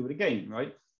 Oh, we can do it again,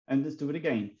 right? And let's do it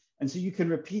again. And so you can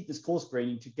repeat this coarse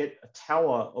graining to get a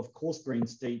tower of coarse grain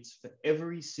states for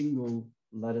every single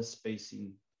lattice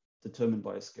spacing determined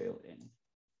by a scale n.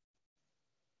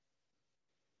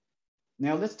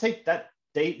 Now let's take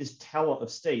this tower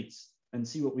of states and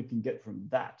see what we can get from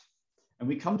that. And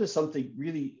we come to something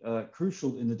really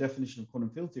crucial in the definition of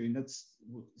quantum field theory, and that's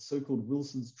so-called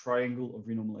Wilson's triangle of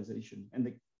renormalization.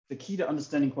 And the key to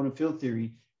understanding quantum field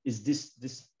theory is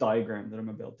this diagram that I'm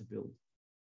about to build.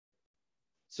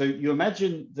 So you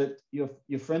imagine that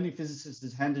your friendly physicist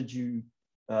has handed you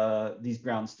these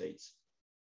ground states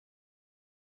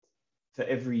for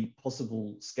every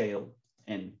possible scale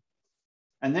n.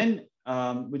 And then,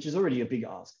 which is already a big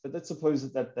ask, but let's suppose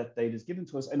that data is given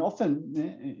to us. And often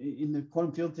in the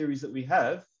quantum field theories that we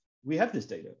have this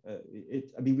data.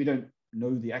 We don't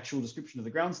know the actual description of the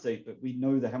ground state, but we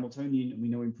know the Hamiltonian and we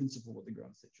know in principle what the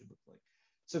ground state should look like.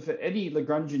 So for any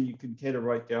Lagrangian you can care to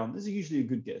write down, this is usually a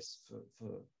good guess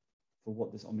for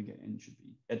what this omega n should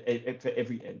be for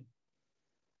every n.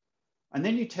 And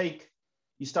then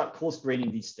you start coarse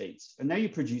graining these states, and now you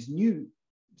produce new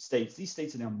states. These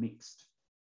states are now mixed,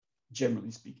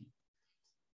 generally speaking.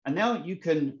 And now you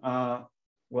can,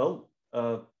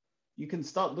 you can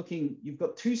start looking, you've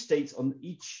got two states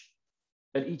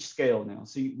at each scale now.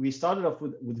 So we started off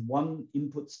with one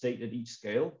input state at each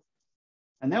scale.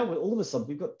 And now all of a sudden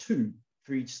we've got two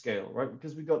for each scale, right?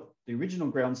 Because we got the original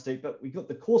ground state, but we got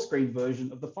the coarse grained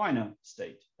version of the finer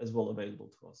state as well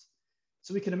available to us.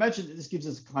 So we can imagine that this gives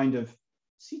us a kind of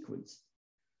sequence.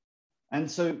 And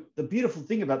so the beautiful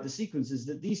thing about the sequence is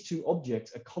that these two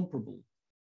objects are comparable.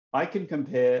 I can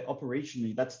compare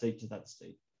operationally that state to that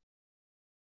state.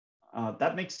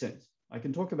 That makes sense. I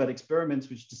can talk about experiments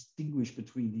which distinguish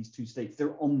between these two states.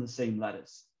 They're on the same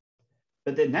lattice,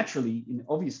 but they're naturally and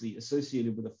obviously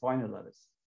associated with a finer lattice.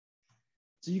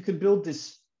 So you can build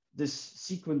this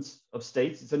sequence of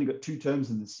states. It's only got two terms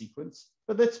in this sequence,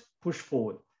 but let's push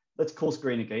forward. Let's coarse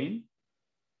grain again,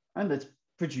 and let's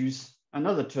produce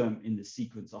another term in this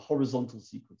sequence, a horizontal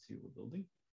sequence here we're building.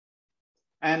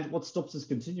 And what stops us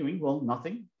continuing? Well,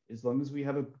 nothing. As long as we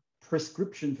have a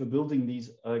prescription for building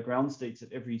these ground states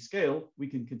at every scale, we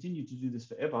can continue to do this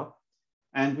forever.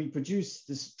 And we produce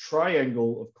this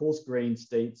triangle of coarse grained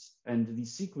states and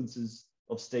these sequences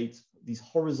of states, these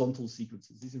horizontal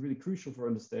sequences. These are really crucial for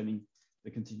understanding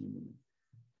the continuum limit.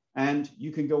 And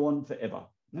you can go on forever.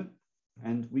 No?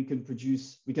 And we can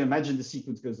imagine the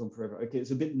sequence goes on forever. Okay,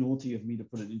 it's a bit naughty of me to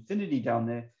put an infinity down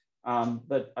there,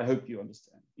 but I hope you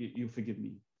understand. You'll forgive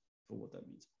me for what that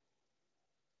means.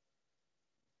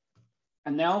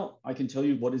 And now I can tell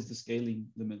you what is the scaling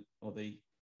limit of a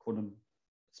quantum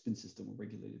spin system or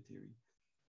regulated theory.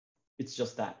 It's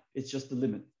just that. It's just the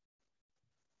limit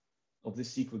of this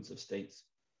sequence of states.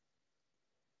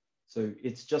 So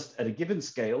it's just at a given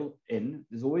scale, n,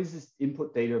 there's always this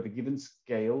input data of a given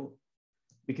scale.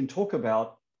 We can talk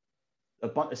about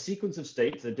a sequence of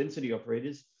states, the density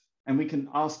operators, and we can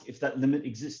ask if that limit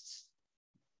exists.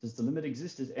 Does the limit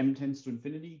exist as m tends to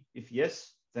infinity? If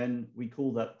yes, then we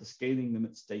call that the scaling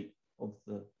limit state of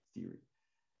the theory.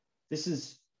 This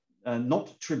is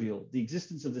not trivial. The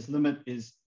existence of this limit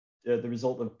is the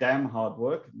result of damn hard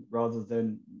work rather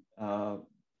than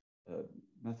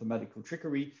mathematical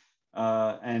trickery.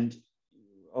 And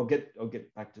I'll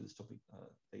get back to this topic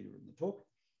later in the talk.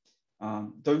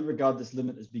 Don't regard this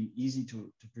limit as being easy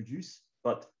to produce,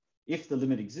 but if the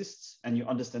limit exists and you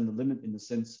understand the limit in the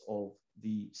sense of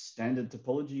the standard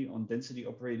topology on density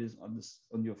operators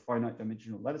on your finite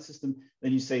dimensional lattice system,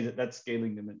 then you say that that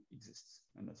scaling limit exists,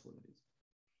 and that's what it is.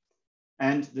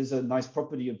 And there's a nice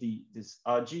property of this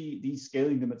RG, these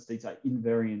scaling limit states are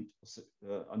invariant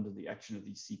under the action of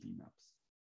these CP maps.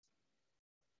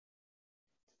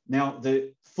 Now,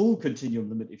 the full continuum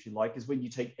limit, if you like, is when you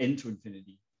take n to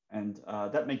infinity. And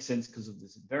that makes sense because of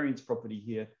this invariance property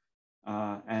here.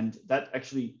 And that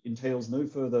actually entails no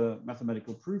further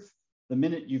mathematical proof. The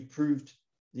minute you've proved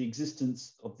the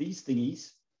existence of these thingies,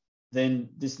 then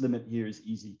this limit here is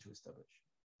easy to establish.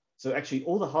 So actually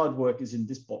all the hard work is in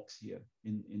this box here,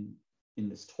 in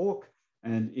this talk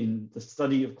and in the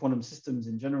study of quantum systems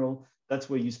in general. That's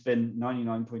where you spend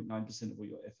 99.9% of all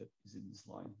your effort is in this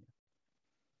line here.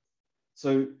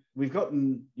 So we've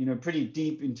gotten, pretty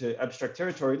deep into abstract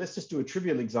territory. Let's just do a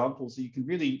trivial example so you can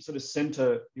really sort of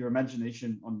center your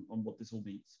imagination on what this all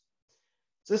means.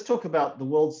 So let's talk about the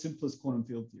world's simplest quantum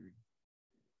field theory.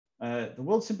 The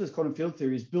world's simplest quantum field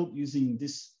theory is built using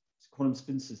this quantum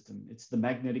spin system. It's the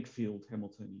magnetic field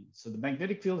Hamiltonian. So the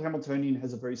magnetic field Hamiltonian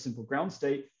has a very simple ground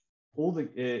state.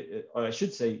 I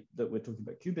should say that we're talking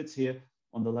about qubits here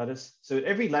on the lattice. So at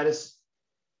every lattice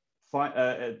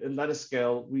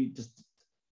scale, we just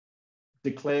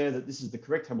declare that this is the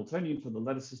correct Hamiltonian for the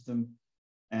lattice system,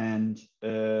 and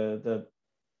that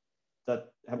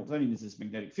Hamiltonian is this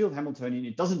magnetic field Hamiltonian.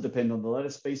 It doesn't depend on the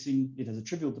lattice spacing. It has a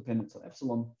trivial dependence on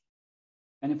epsilon.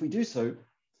 And if we do so,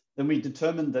 then we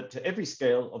determine that to every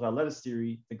scale of our lattice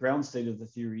theory, the ground state of the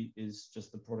theory is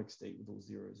just the product state with all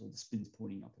zeros, or the spins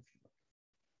pointing up, if you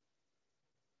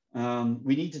like.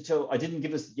 We need to tell, I didn't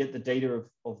give us yet the data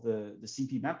of the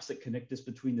CP maps that connect us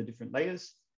between the different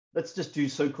layers. Let's just do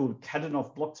so-called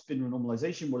Kadanoff block spin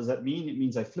renormalization. What does that mean? It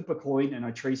means I flip a coin and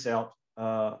I trace out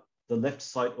the left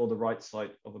side or the right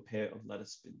side of a pair of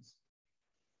lattice spins.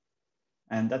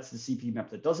 And that's the CP map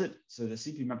that does it. So the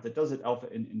CP map that does it, alpha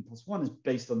n plus 1, is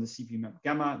based on the CP map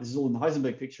gamma. This is all in the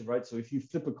Heisenberg picture, right? So if you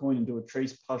flip a coin and do a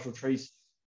partial trace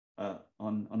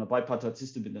on a bipartite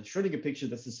system in the Schrödinger picture,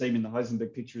 that's the same in the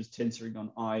Heisenberg picture as tensoring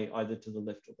on I, either to the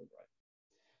left or the right.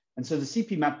 And so the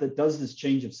CP map that does this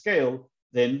change of scale,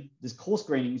 then this coarse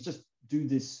graining is just do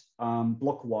this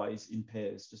blockwise in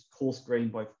pairs, just coarse grain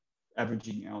by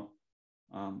averaging out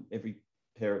every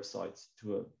pair of sites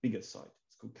to a bigger site.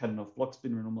 It's called Kadanoff block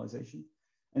spin renormalization.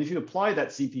 And if you apply that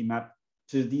CP map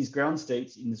to these ground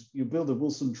states, you build a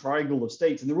Wilson triangle of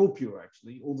states, and they're all pure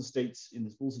actually. All the states in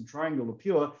this Wilson triangle are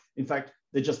pure. In fact,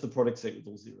 they're just the product state with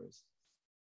all zeros.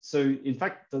 So in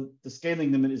fact, the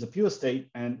scaling limit is a pure state,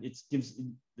 and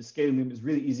the scaling limit is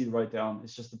really easy to write down.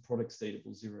 It's just the product state of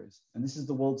all zeros. And this is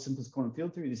the world's simplest quantum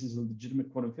field theory. This is a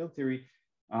legitimate quantum field theory.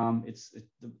 It's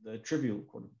the trivial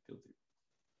quantum field theory.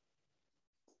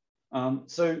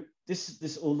 So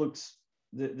this all looks,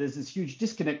 there's this huge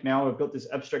disconnect now. I've got this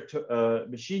abstract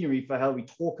machinery for how we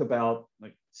talk about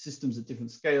like systems at different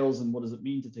scales and what does it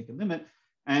mean to take a limit.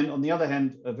 And on the other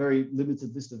hand, a very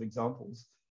limited list of examples.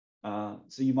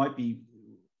 So you might be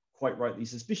quite rightly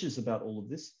suspicious about all of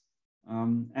this.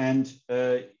 And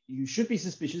you should be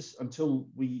suspicious until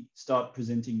we start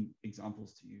presenting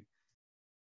examples to you.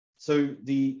 So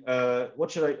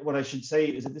what I should say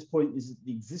is at this point is that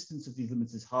the existence of these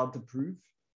limits is hard to prove.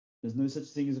 There's no such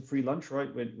thing as a free lunch, right?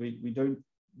 No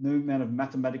amount of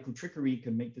mathematical trickery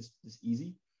can make this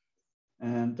easy.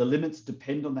 And the limits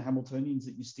depend on the Hamiltonians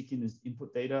that you stick in as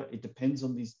input data. It depends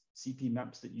on these CP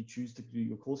maps that you choose to do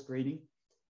your coarse grading.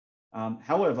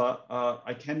 However,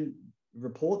 I can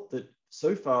report that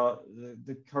so far,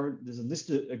 there's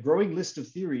a growing list of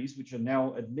theories which are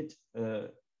now admit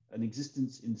an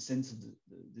existence in the sense of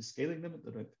the scaling limit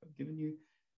that I've given you.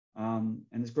 And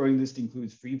this growing list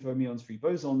includes free fermions, free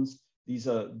bosons. These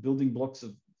are building blocks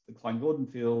of the Klein-Gordon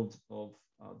field, of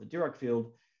the Dirac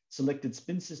field. Selected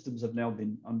spin systems have now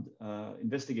been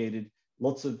investigated.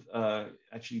 Lots of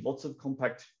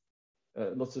compact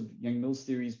lots of Yang-Mills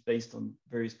theories based on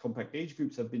various compact gauge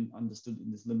groups have been understood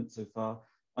in this limit so far.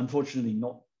 Unfortunately,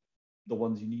 not the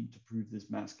ones you need to prove this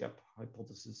mass gap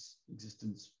hypothesis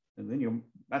existence in the linear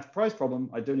math prize problem.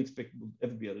 I don't expect we'll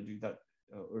ever be able to do that,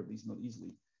 or at least not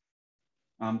easily.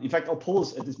 In fact, I'll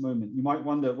pause at this moment. You might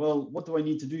wonder, well, what do I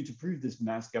need to do to prove this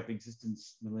mass gap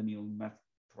existence millennial math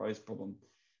prize problem?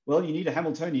 Well, you need a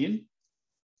Hamiltonian.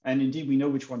 And indeed, we know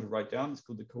which one to write down. It's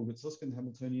called the Kogut-Susskind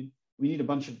Hamiltonian. We need a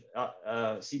bunch of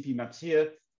CP maps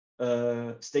here.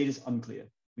 Status unclear.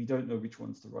 We don't know which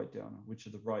ones to write down, or which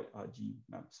are the right RG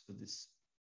maps for this,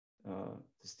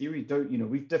 this theory.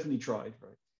 We've definitely tried,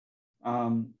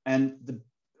 right?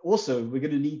 Also, we're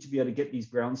going to need to be able to get these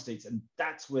ground states, and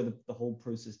that's where the whole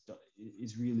process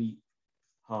is really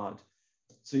hard.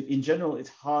 So in general, it's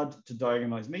hard to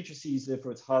diagonalize matrices,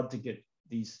 therefore it's hard to get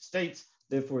these states,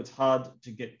 therefore it's hard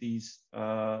to get these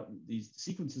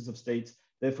sequences of states,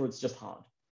 therefore it's just hard.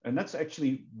 And that's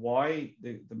actually why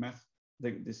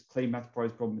this Clay math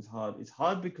prize problem is hard. It's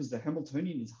hard because the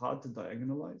Hamiltonian is hard to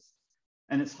diagonalize,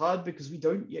 and it's hard because we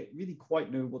don't yet really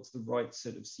quite know what's the right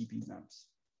set of CP maps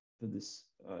for this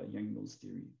Yang-Mills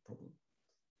theory problem.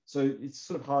 So it's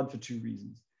sort of hard for two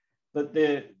reasons, but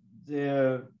they're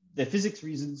physics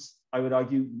reasons, I would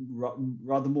argue,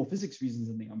 rather more physics reasons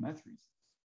than they are math reasons.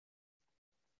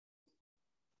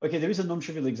 Okay, there is a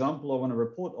non-trivial example I want to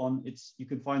report on. You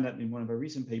can find that in one of our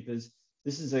recent papers.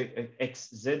 This is a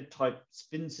XZ type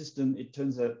spin system. It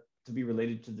turns out to be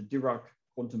related to the Dirac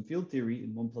quantum field theory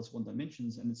in 1+1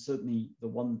 dimensions. And it's certainly the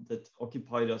one that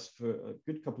occupied us for a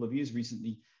good couple of years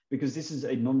recently, because this is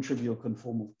a non-trivial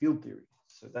conformal field theory.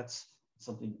 So that's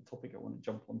a topic I want to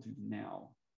jump onto now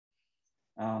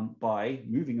by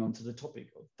moving on to the topic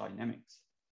of dynamics.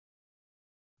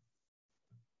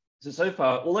 So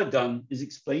far, all I've done is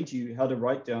explain to you how to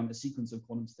write down a sequence of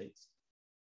quantum states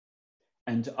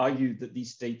and to argue that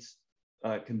these states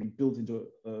can be built into,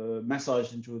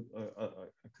 massaged into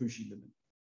a Cauchy limit,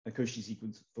 a Cauchy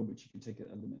sequence for which you can take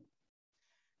a limit.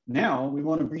 Now we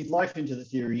want to breathe life into the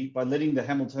theory by letting the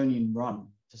Hamiltonian run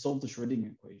to solve the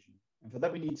Schrödinger equation. And for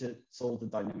that, we need to solve the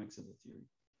dynamics of the theory.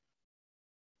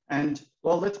 And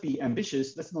well, let's be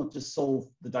ambitious. Let's not just solve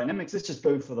the dynamics. Let's just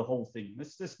go for the whole thing.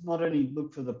 Let's just not only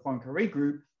look for the Poincaré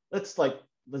group. Let's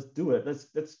do it.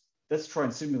 Let's try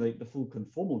and simulate the full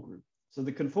conformal group. So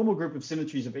the conformal group of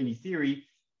symmetries of any theory,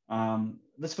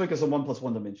 let's focus on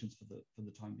 1+1 dimensions for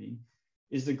the time being,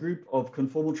 is the group of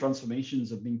conformal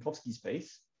transformations of Minkowski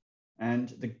space. And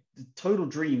the total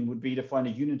dream would be to find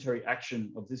a unitary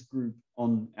action of this group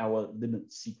on our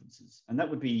limit sequences. And that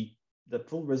would be the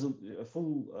full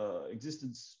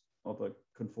existence of a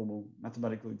conformal,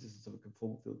 mathematical existence of a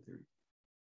conformal field theory.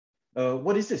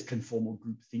 What is this conformal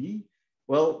group thingy?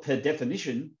 Well, per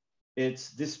definition,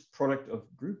 it's this product of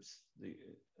groups,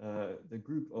 the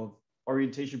group of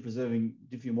orientation preserving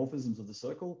diffeomorphisms of the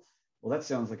circle. Well, that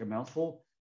sounds like a mouthful.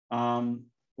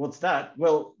 What's that?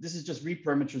 Well, this is just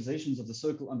reparameterizations of the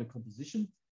circle under composition,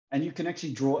 and you can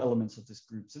actually draw elements of this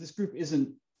group. So this group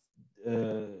isn't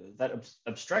that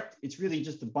abstract. It's really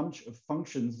just a bunch of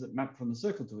functions that map from the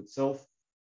circle to itself,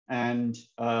 and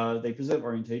they preserve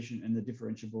orientation, and they're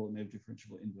differentiable, and they have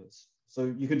differentiable inverse. So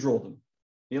you can draw them.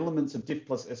 The elements of diff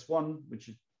plus S1, which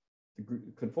is the group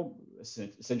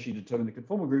essentially determine the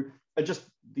conformal group, are just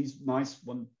these nice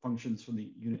functions from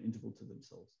the unit interval to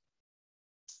themselves.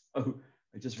 Oh,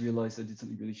 I just realized I did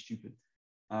something really stupid.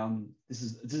 This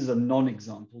is a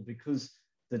non-example because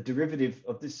the derivative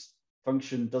of this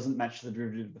function doesn't match the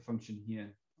derivative of the function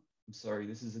here. I'm sorry,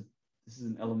 this is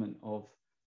an element of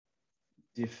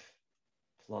diff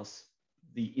plus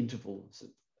the interval,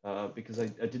 because I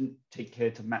didn't take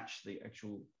care to match the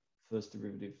actual first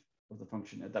derivative of the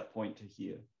function at that point to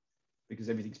here, because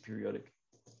everything's periodic.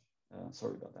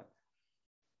 Sorry about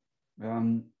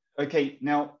that. Okay,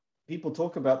 now people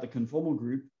talk about the conformal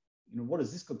group. What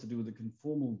has this got to do with the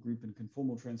conformal group and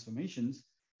conformal transformations?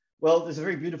 Well, there's a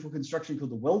very beautiful construction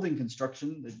called the welding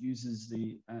construction that uses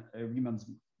the Riemann's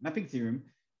mapping theorem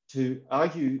to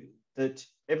argue that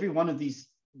every one of these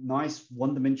nice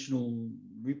one-dimensional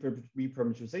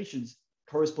reparameterizations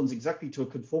corresponds exactly to a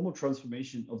conformal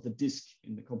transformation of the disk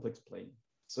in the complex plane.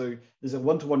 So there's a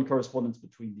one-to-one correspondence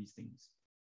between these things.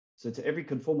 So to every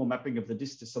conformal mapping of the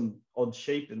disk to some odd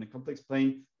shape in the complex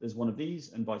plane, there's one of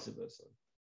these and vice versa.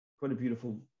 Quite a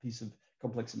beautiful piece of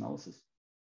complex analysis.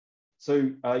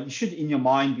 So you should, in your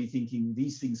mind, be thinking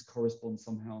these things correspond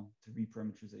somehow to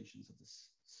reparameterizations of this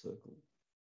circle.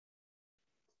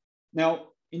 Now,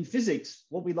 in physics,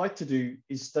 what we like to do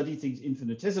is study things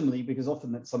infinitesimally because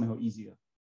often that's somehow easier.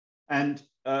 And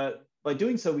by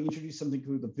doing so, we introduce something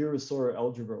called the Virasoro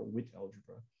algebra or WIT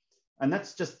algebra. And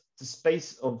that's just the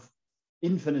space of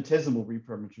infinitesimal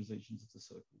reparameterizations of the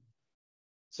circle.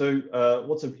 So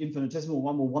what's an infinitesimal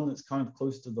one? Well, one that's kind of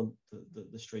close to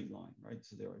the straight line, right?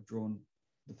 So there I've drawn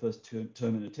the first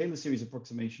term in a Taylor series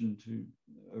approximation to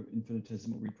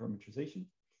infinitesimal reparameterization.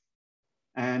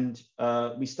 And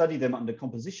we study them under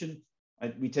composition.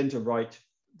 We tend to write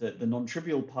the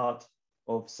non-trivial part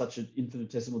of such an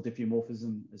infinitesimal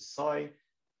diffeomorphism as psi.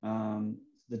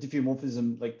 The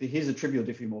diffeomorphism, like here's a trivial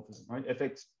diffeomorphism, right?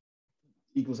 Fx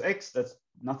equals x, that's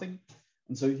nothing.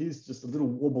 And so here's just a little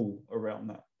wobble around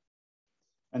that.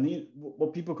 And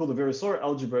what people call the Virasoro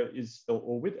algebra is,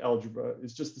 or Witt algebra,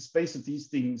 is just the space of these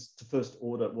things to first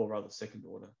order, well, rather second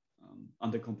order,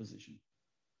 under composition.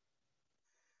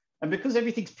 And because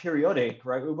everything's periodic,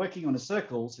 right, we're working on a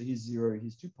circle, so here's 0,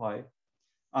 here's 2 pi,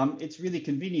 it's really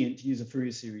convenient to use a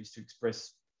Fourier series to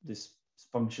express this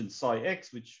function psi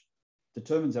x, which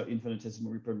determines our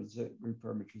infinitesimal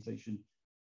reparameterization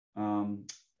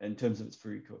in terms of its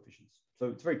Fourier coefficients. So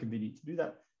it's very convenient to do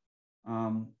that.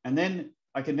 And then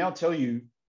I can now tell you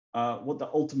what the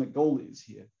ultimate goal is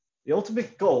here. The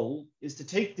ultimate goal is to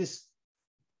take this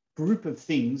group of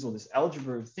things, or this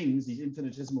algebra of things, these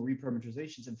infinitesimal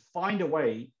reparameterizations, and find a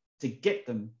way to get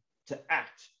them to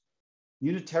act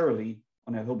unitarily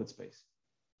on our Hilbert space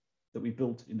that we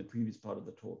built in the previous part of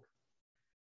the talk.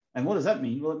 And what does that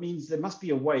mean? Well, it means there must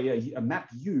be a way, a map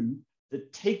U,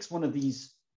 that takes one of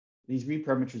these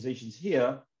reparameterizations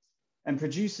here and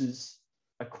produces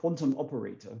a quantum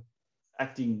operator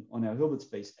acting on our Hilbert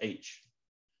space H.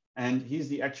 And here's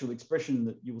the actual expression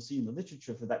that you will see in the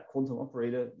literature for that quantum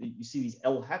operator. You see these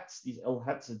L hats. These L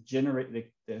hats are generated,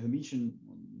 they're Hermitian,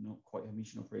 well, not quite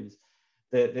Hermitian operators.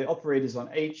 They're operators on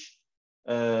H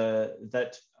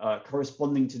that are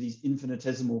corresponding to these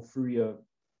infinitesimal Fourier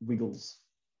wiggles.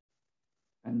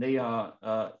 And they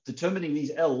are determining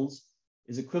these L's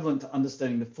is equivalent to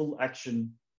understanding the full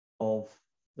action of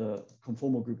the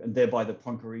conformal group and thereby the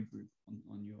Poincare group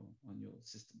on your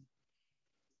system.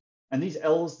 And these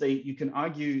L's, you can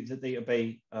argue that they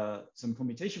obey some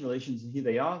commutation relations, and here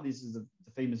they are. This is the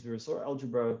famous Virasoro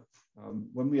algebra.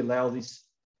 When we allow this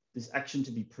action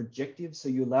to be projective, so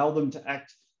you allow them to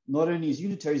act not only as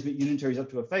unitaries, but unitaries up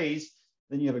to a phase,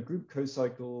 then you have a group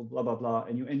cocycle, blah, blah, blah,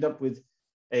 and you end up with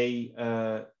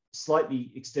a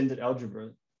slightly extended algebra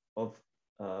of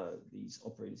these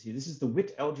operators here. This is the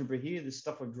Witt algebra here, this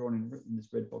stuff I've drawn in this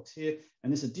red box here,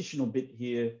 and this additional bit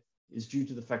here is due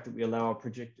to the fact that we allow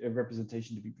a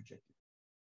representation to be projected.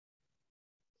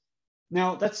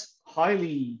 Now, that's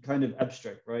highly kind of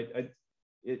abstract, right?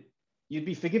 You'd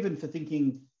be forgiven for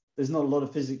thinking there's not a lot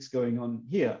of physics going on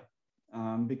here,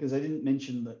 because I didn't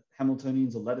mention that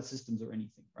Hamiltonians or lattice systems or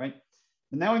anything, right?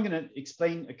 And now I'm going to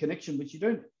explain a connection which you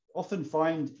don't often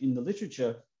find in the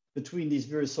literature between these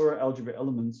Virasoro algebra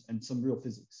elements and some real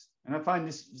physics. And I find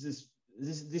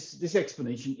this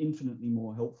explanation infinitely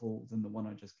more helpful than the one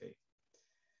I just gave.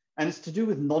 And it's to do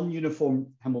with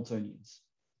non-uniform Hamiltonians.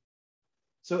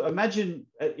 So imagine,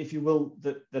 if you will,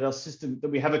 that our system, that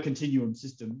we have a continuum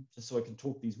system, just so I can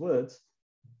talk these words.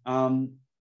 Then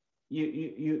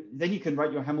you can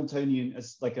write your Hamiltonian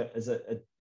as like as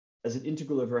an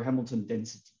integral over a Hamilton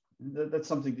density. That's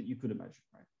something that you could imagine,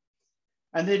 right?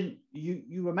 And then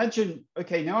you imagine,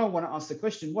 okay, now I want to ask the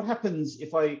question, what happens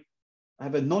if I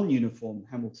have a non-uniform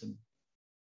Hamilton?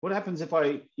 What happens if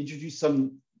I introduce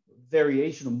some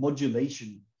variation or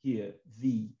modulation here,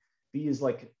 V? V is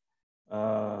like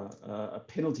a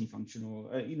penalty function,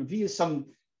 or V is some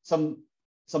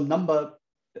number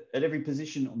at every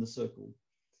position on the circle.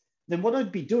 Then what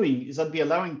I'd be doing is I'd be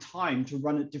allowing time to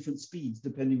run at different speeds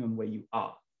depending on where you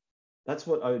are. That's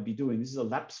what I would be doing. This is a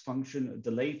lapse function, a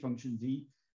delay function, V.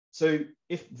 So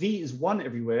if V is 1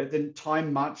 everywhere, then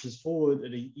time marches forward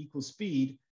at an equal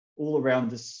speed all around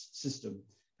this system.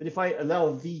 But if I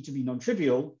allow V to be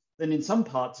non-trivial, then in some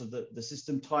parts of the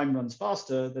system, time runs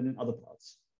faster than in other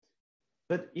parts.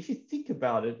 But if you think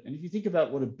about it, and if you think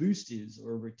about what a boost is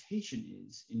or a rotation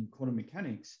is in quantum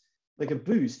mechanics, like a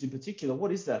boost in particular,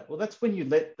 what is that? Well, that's when you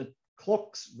let the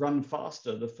clocks run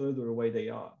faster the further away they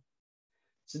are.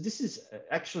 So this is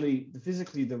actually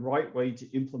physically the right way to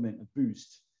implement a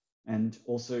boost. And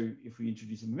also, if we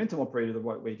introduce a momentum operator, the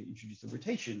right way to introduce a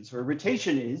rotation. So a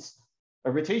rotation is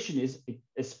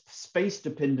a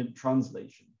space-dependent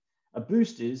translation. A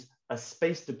boost is a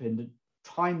space-dependent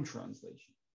time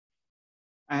translation.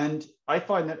 And I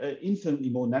find that an infinitely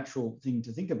more natural thing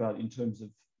to think about in terms of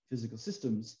physical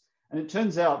systems. And it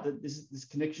turns out that this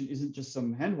connection isn't just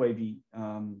some hand-wavy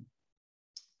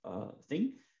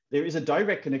thing. There is a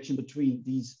direct connection between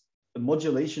these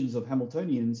modulations of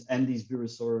Hamiltonians and these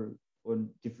Virasoro or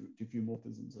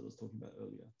diffeomorphisms that I was talking about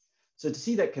earlier. So to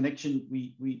see that connection,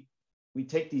 we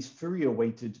take these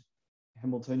Fourier-weighted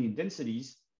Hamiltonian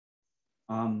densities.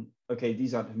 Okay,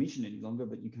 these aren't Hermitian any longer,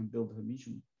 but you can build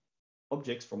Hermitian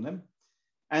objects from them.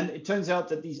 And it turns out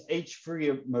that these H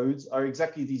Fourier modes are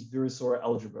exactly these Virasoro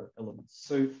algebra elements.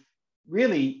 So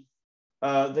really,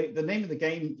 the name of the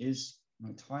game is,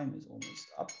 my time is almost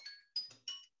up.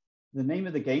 The name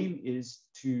of the game is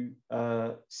to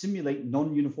simulate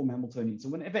non-uniform Hamiltonians. So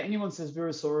whenever anyone says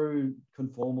Virasoro,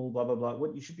 conformal, blah, blah, blah,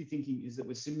 what you should be thinking is that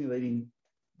we're simulating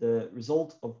the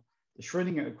result of the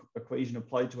Schrödinger equation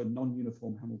applied to a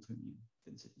non-uniform Hamiltonian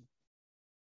density.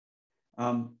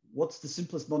 What's the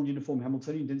simplest non-uniform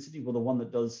Hamiltonian density? Well, the one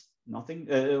that does nothing.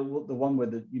 The one where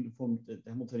the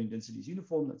Hamiltonian density is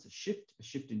uniform. That's a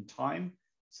shift in time.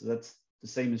 So that's the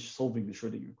same as solving the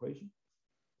Schrödinger equation.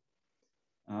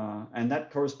 And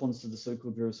that corresponds to the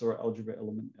so-called Virasoro algebra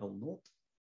element L0.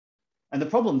 And the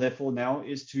problem, therefore, now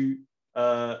is to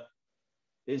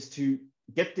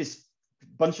get this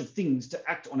bunch of things to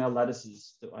act on our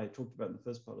lattices that I talked about in the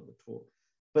first part of the talk.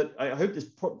 But I hope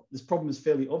this problem is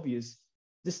fairly obvious.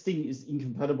 This thing is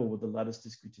incompatible with the lattice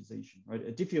discretization, right?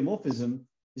 A diffeomorphism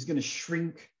is going to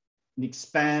shrink and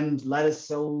expand lattice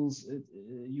cells.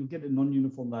 You'll get a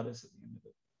non-uniform lattice at the end of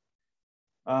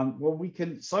it. Well, we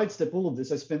can sidestep all of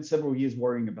this. I spent several years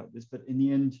worrying about this, but in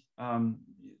the end,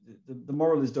 the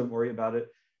moral is don't worry about it.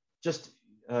 Just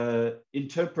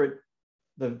interpret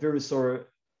the Virasoro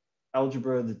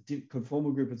algebra, the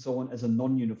conformal group, and so on as a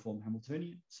non-uniform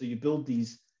Hamiltonian. So you build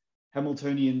these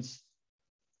Hamiltonians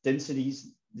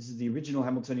densities. This is the original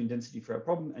Hamiltonian density for our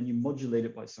problem, and you modulate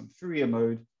it by some Fourier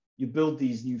mode. You build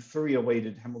these new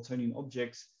Fourier-weighted Hamiltonian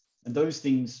objects, and those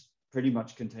things pretty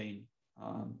much contain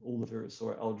all the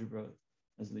Virasoro algebra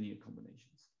as linear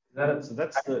combinations. So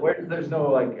that's the. Where there's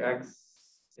no like x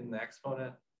in the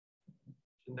exponent.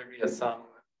 Shouldn't there be a sum?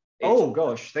 Oh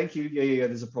gosh, thank you. Yeah.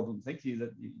 There's a problem. Thank you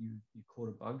that you caught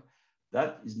a bug.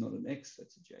 That is not an X,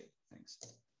 that's a J. Thanks.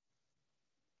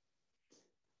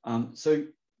 So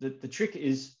the trick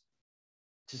is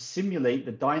to simulate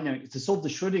the dynamic, to solve the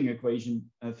Schrödinger equation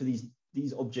for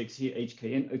these objects here,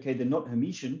 HKN. Okay, they're not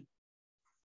Hermitian.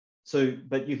 So,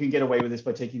 but you can get away with this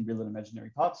by taking real and imaginary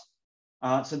parts.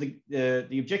 So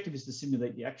the objective is to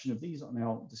simulate the action of these on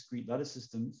our discrete lattice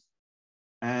systems.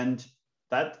 And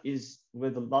that is where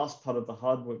the last part of the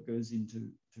hard work goes into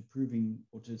proving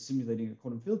or to simulating a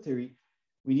quantum field theory.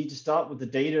 We need to start with the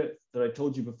data that I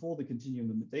told you before, the continuum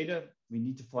limit data. We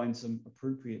need to find some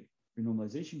appropriate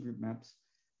renormalization group maps.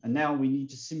 And now we need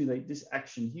to simulate this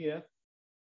action here,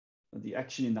 the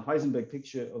action in the Heisenberg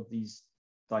picture of these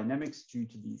dynamics due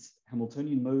to these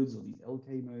Hamiltonian modes or these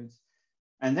LK modes.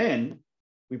 And then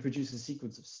we produce a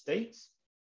sequence of states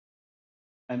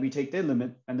and we take their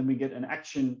limit, and then we get an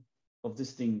action of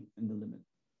this thing in the limit.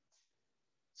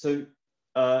 So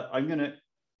I'm going to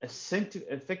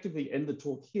effectively end the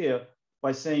talk here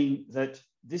by saying that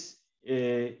this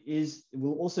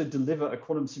will also deliver a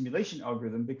quantum simulation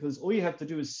algorithm, because all you have to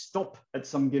do is stop at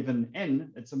some given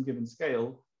n, at some given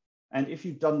scale. And if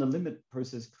you've done the limit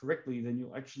process correctly, then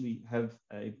you'll actually have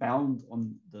a bound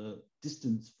on the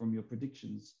distance from your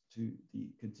predictions to the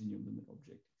continuum limit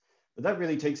object. But that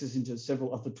really takes us into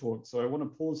several other talks. So I want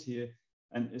to pause here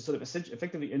and sort of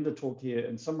effectively end the talk here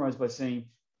and summarize by saying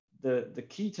the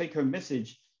key take-home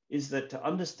message is that to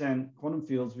understand quantum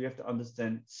fields, we have to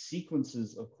understand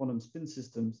sequences of quantum spin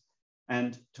systems.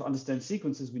 And to understand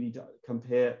sequences, we need to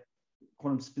compare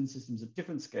quantum spin systems at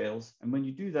different scales. And when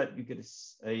you do that, you get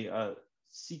a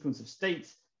sequence of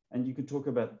states, and you can talk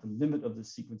about the limit of the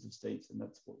sequence of states, and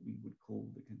that's what we would call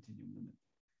the continuum limit.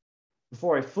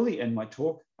 Before I fully end my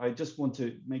talk, I just want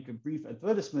to make a brief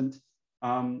advertisement.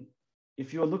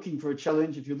 If you're looking for a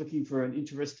challenge, if you're looking for an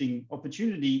interesting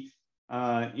opportunity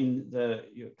in the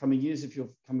coming years, if you're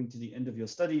coming to the end of your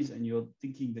studies and you're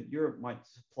thinking that Europe might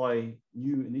supply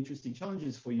new and interesting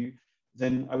challenges for you,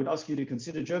 then I would ask you to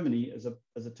consider Germany as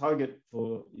a target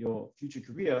for your future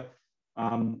career.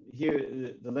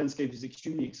 Here, the landscape is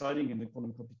extremely exciting in the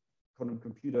quantum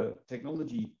computer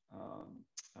technology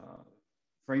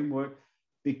framework,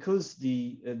 because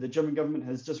the German government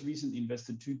has just recently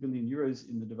invested 2 billion euros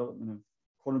in the development of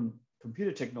quantum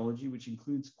computer technology, which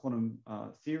includes quantum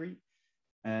theory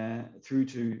through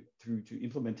to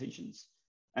implementations.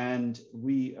 And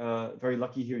we are very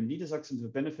lucky here in Niedersachsen to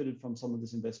have benefited from some of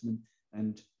this investment,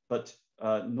 but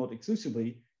not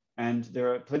exclusively. And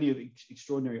there are plenty of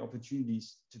extraordinary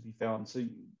opportunities to be found. So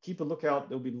keep a lookout.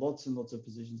 There'll be lots and lots of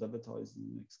positions advertised in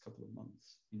the next couple of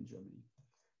months in Germany.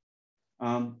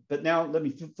 But now let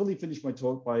me fully finish my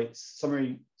talk by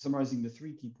summarizing the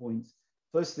 3 key points.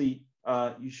 Firstly,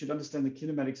 you should understand the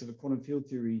kinematics of a quantum field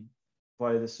theory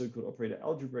by the so-called operator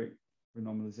algebraic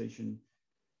renormalization.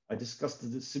 I discussed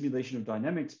the simulation of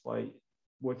dynamics by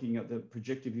working at the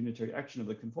projective unitary action of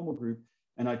the conformal group.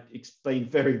 And I explained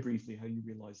very briefly how you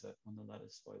realize that on the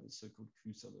lattice by the so-called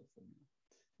Cuseller formula.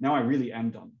 Now I really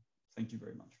am done. Thank you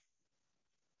very much.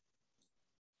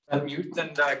 Unmute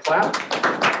and clap.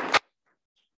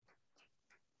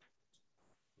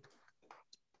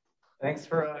 Thanks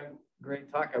for a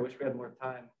great talk. I wish we had more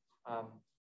time.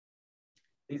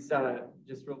 These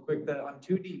just real quick, on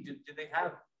 2D, do they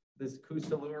have this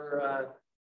Cuseller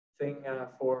thing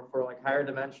for like higher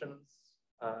dimensions?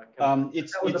 That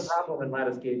was a problem in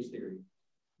lattice gauge theory.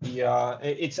 Yeah,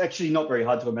 it's actually not very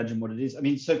hard to imagine what it is. I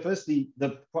mean, so firstly,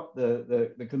 the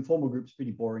conformal group is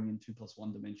pretty boring in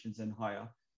 2+1 dimensions and higher.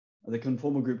 The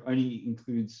conformal group only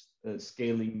includes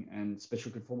scaling and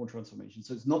special conformal transformation.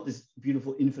 So it's not this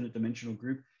beautiful infinite dimensional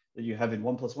group that you have in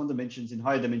 1+1 dimensions. In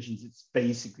higher dimensions, it's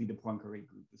basically the Poincare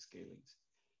group with scalings.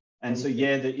 And so,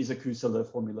 yeah, there is a Cuseller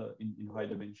formula in higher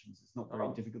dimensions. It's not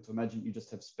very difficult to imagine. You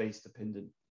just have space-dependent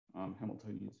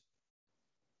Hamiltonians.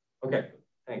 Okay,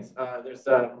 thanks. There's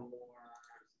more.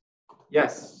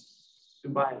 Yes,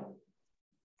 Tobias.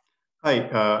 Hi,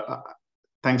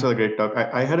 thanks for the great talk.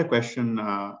 I had a question.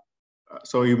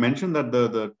 So you mentioned that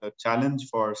the challenge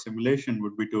for simulation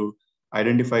would be to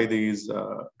identify these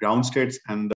ground states and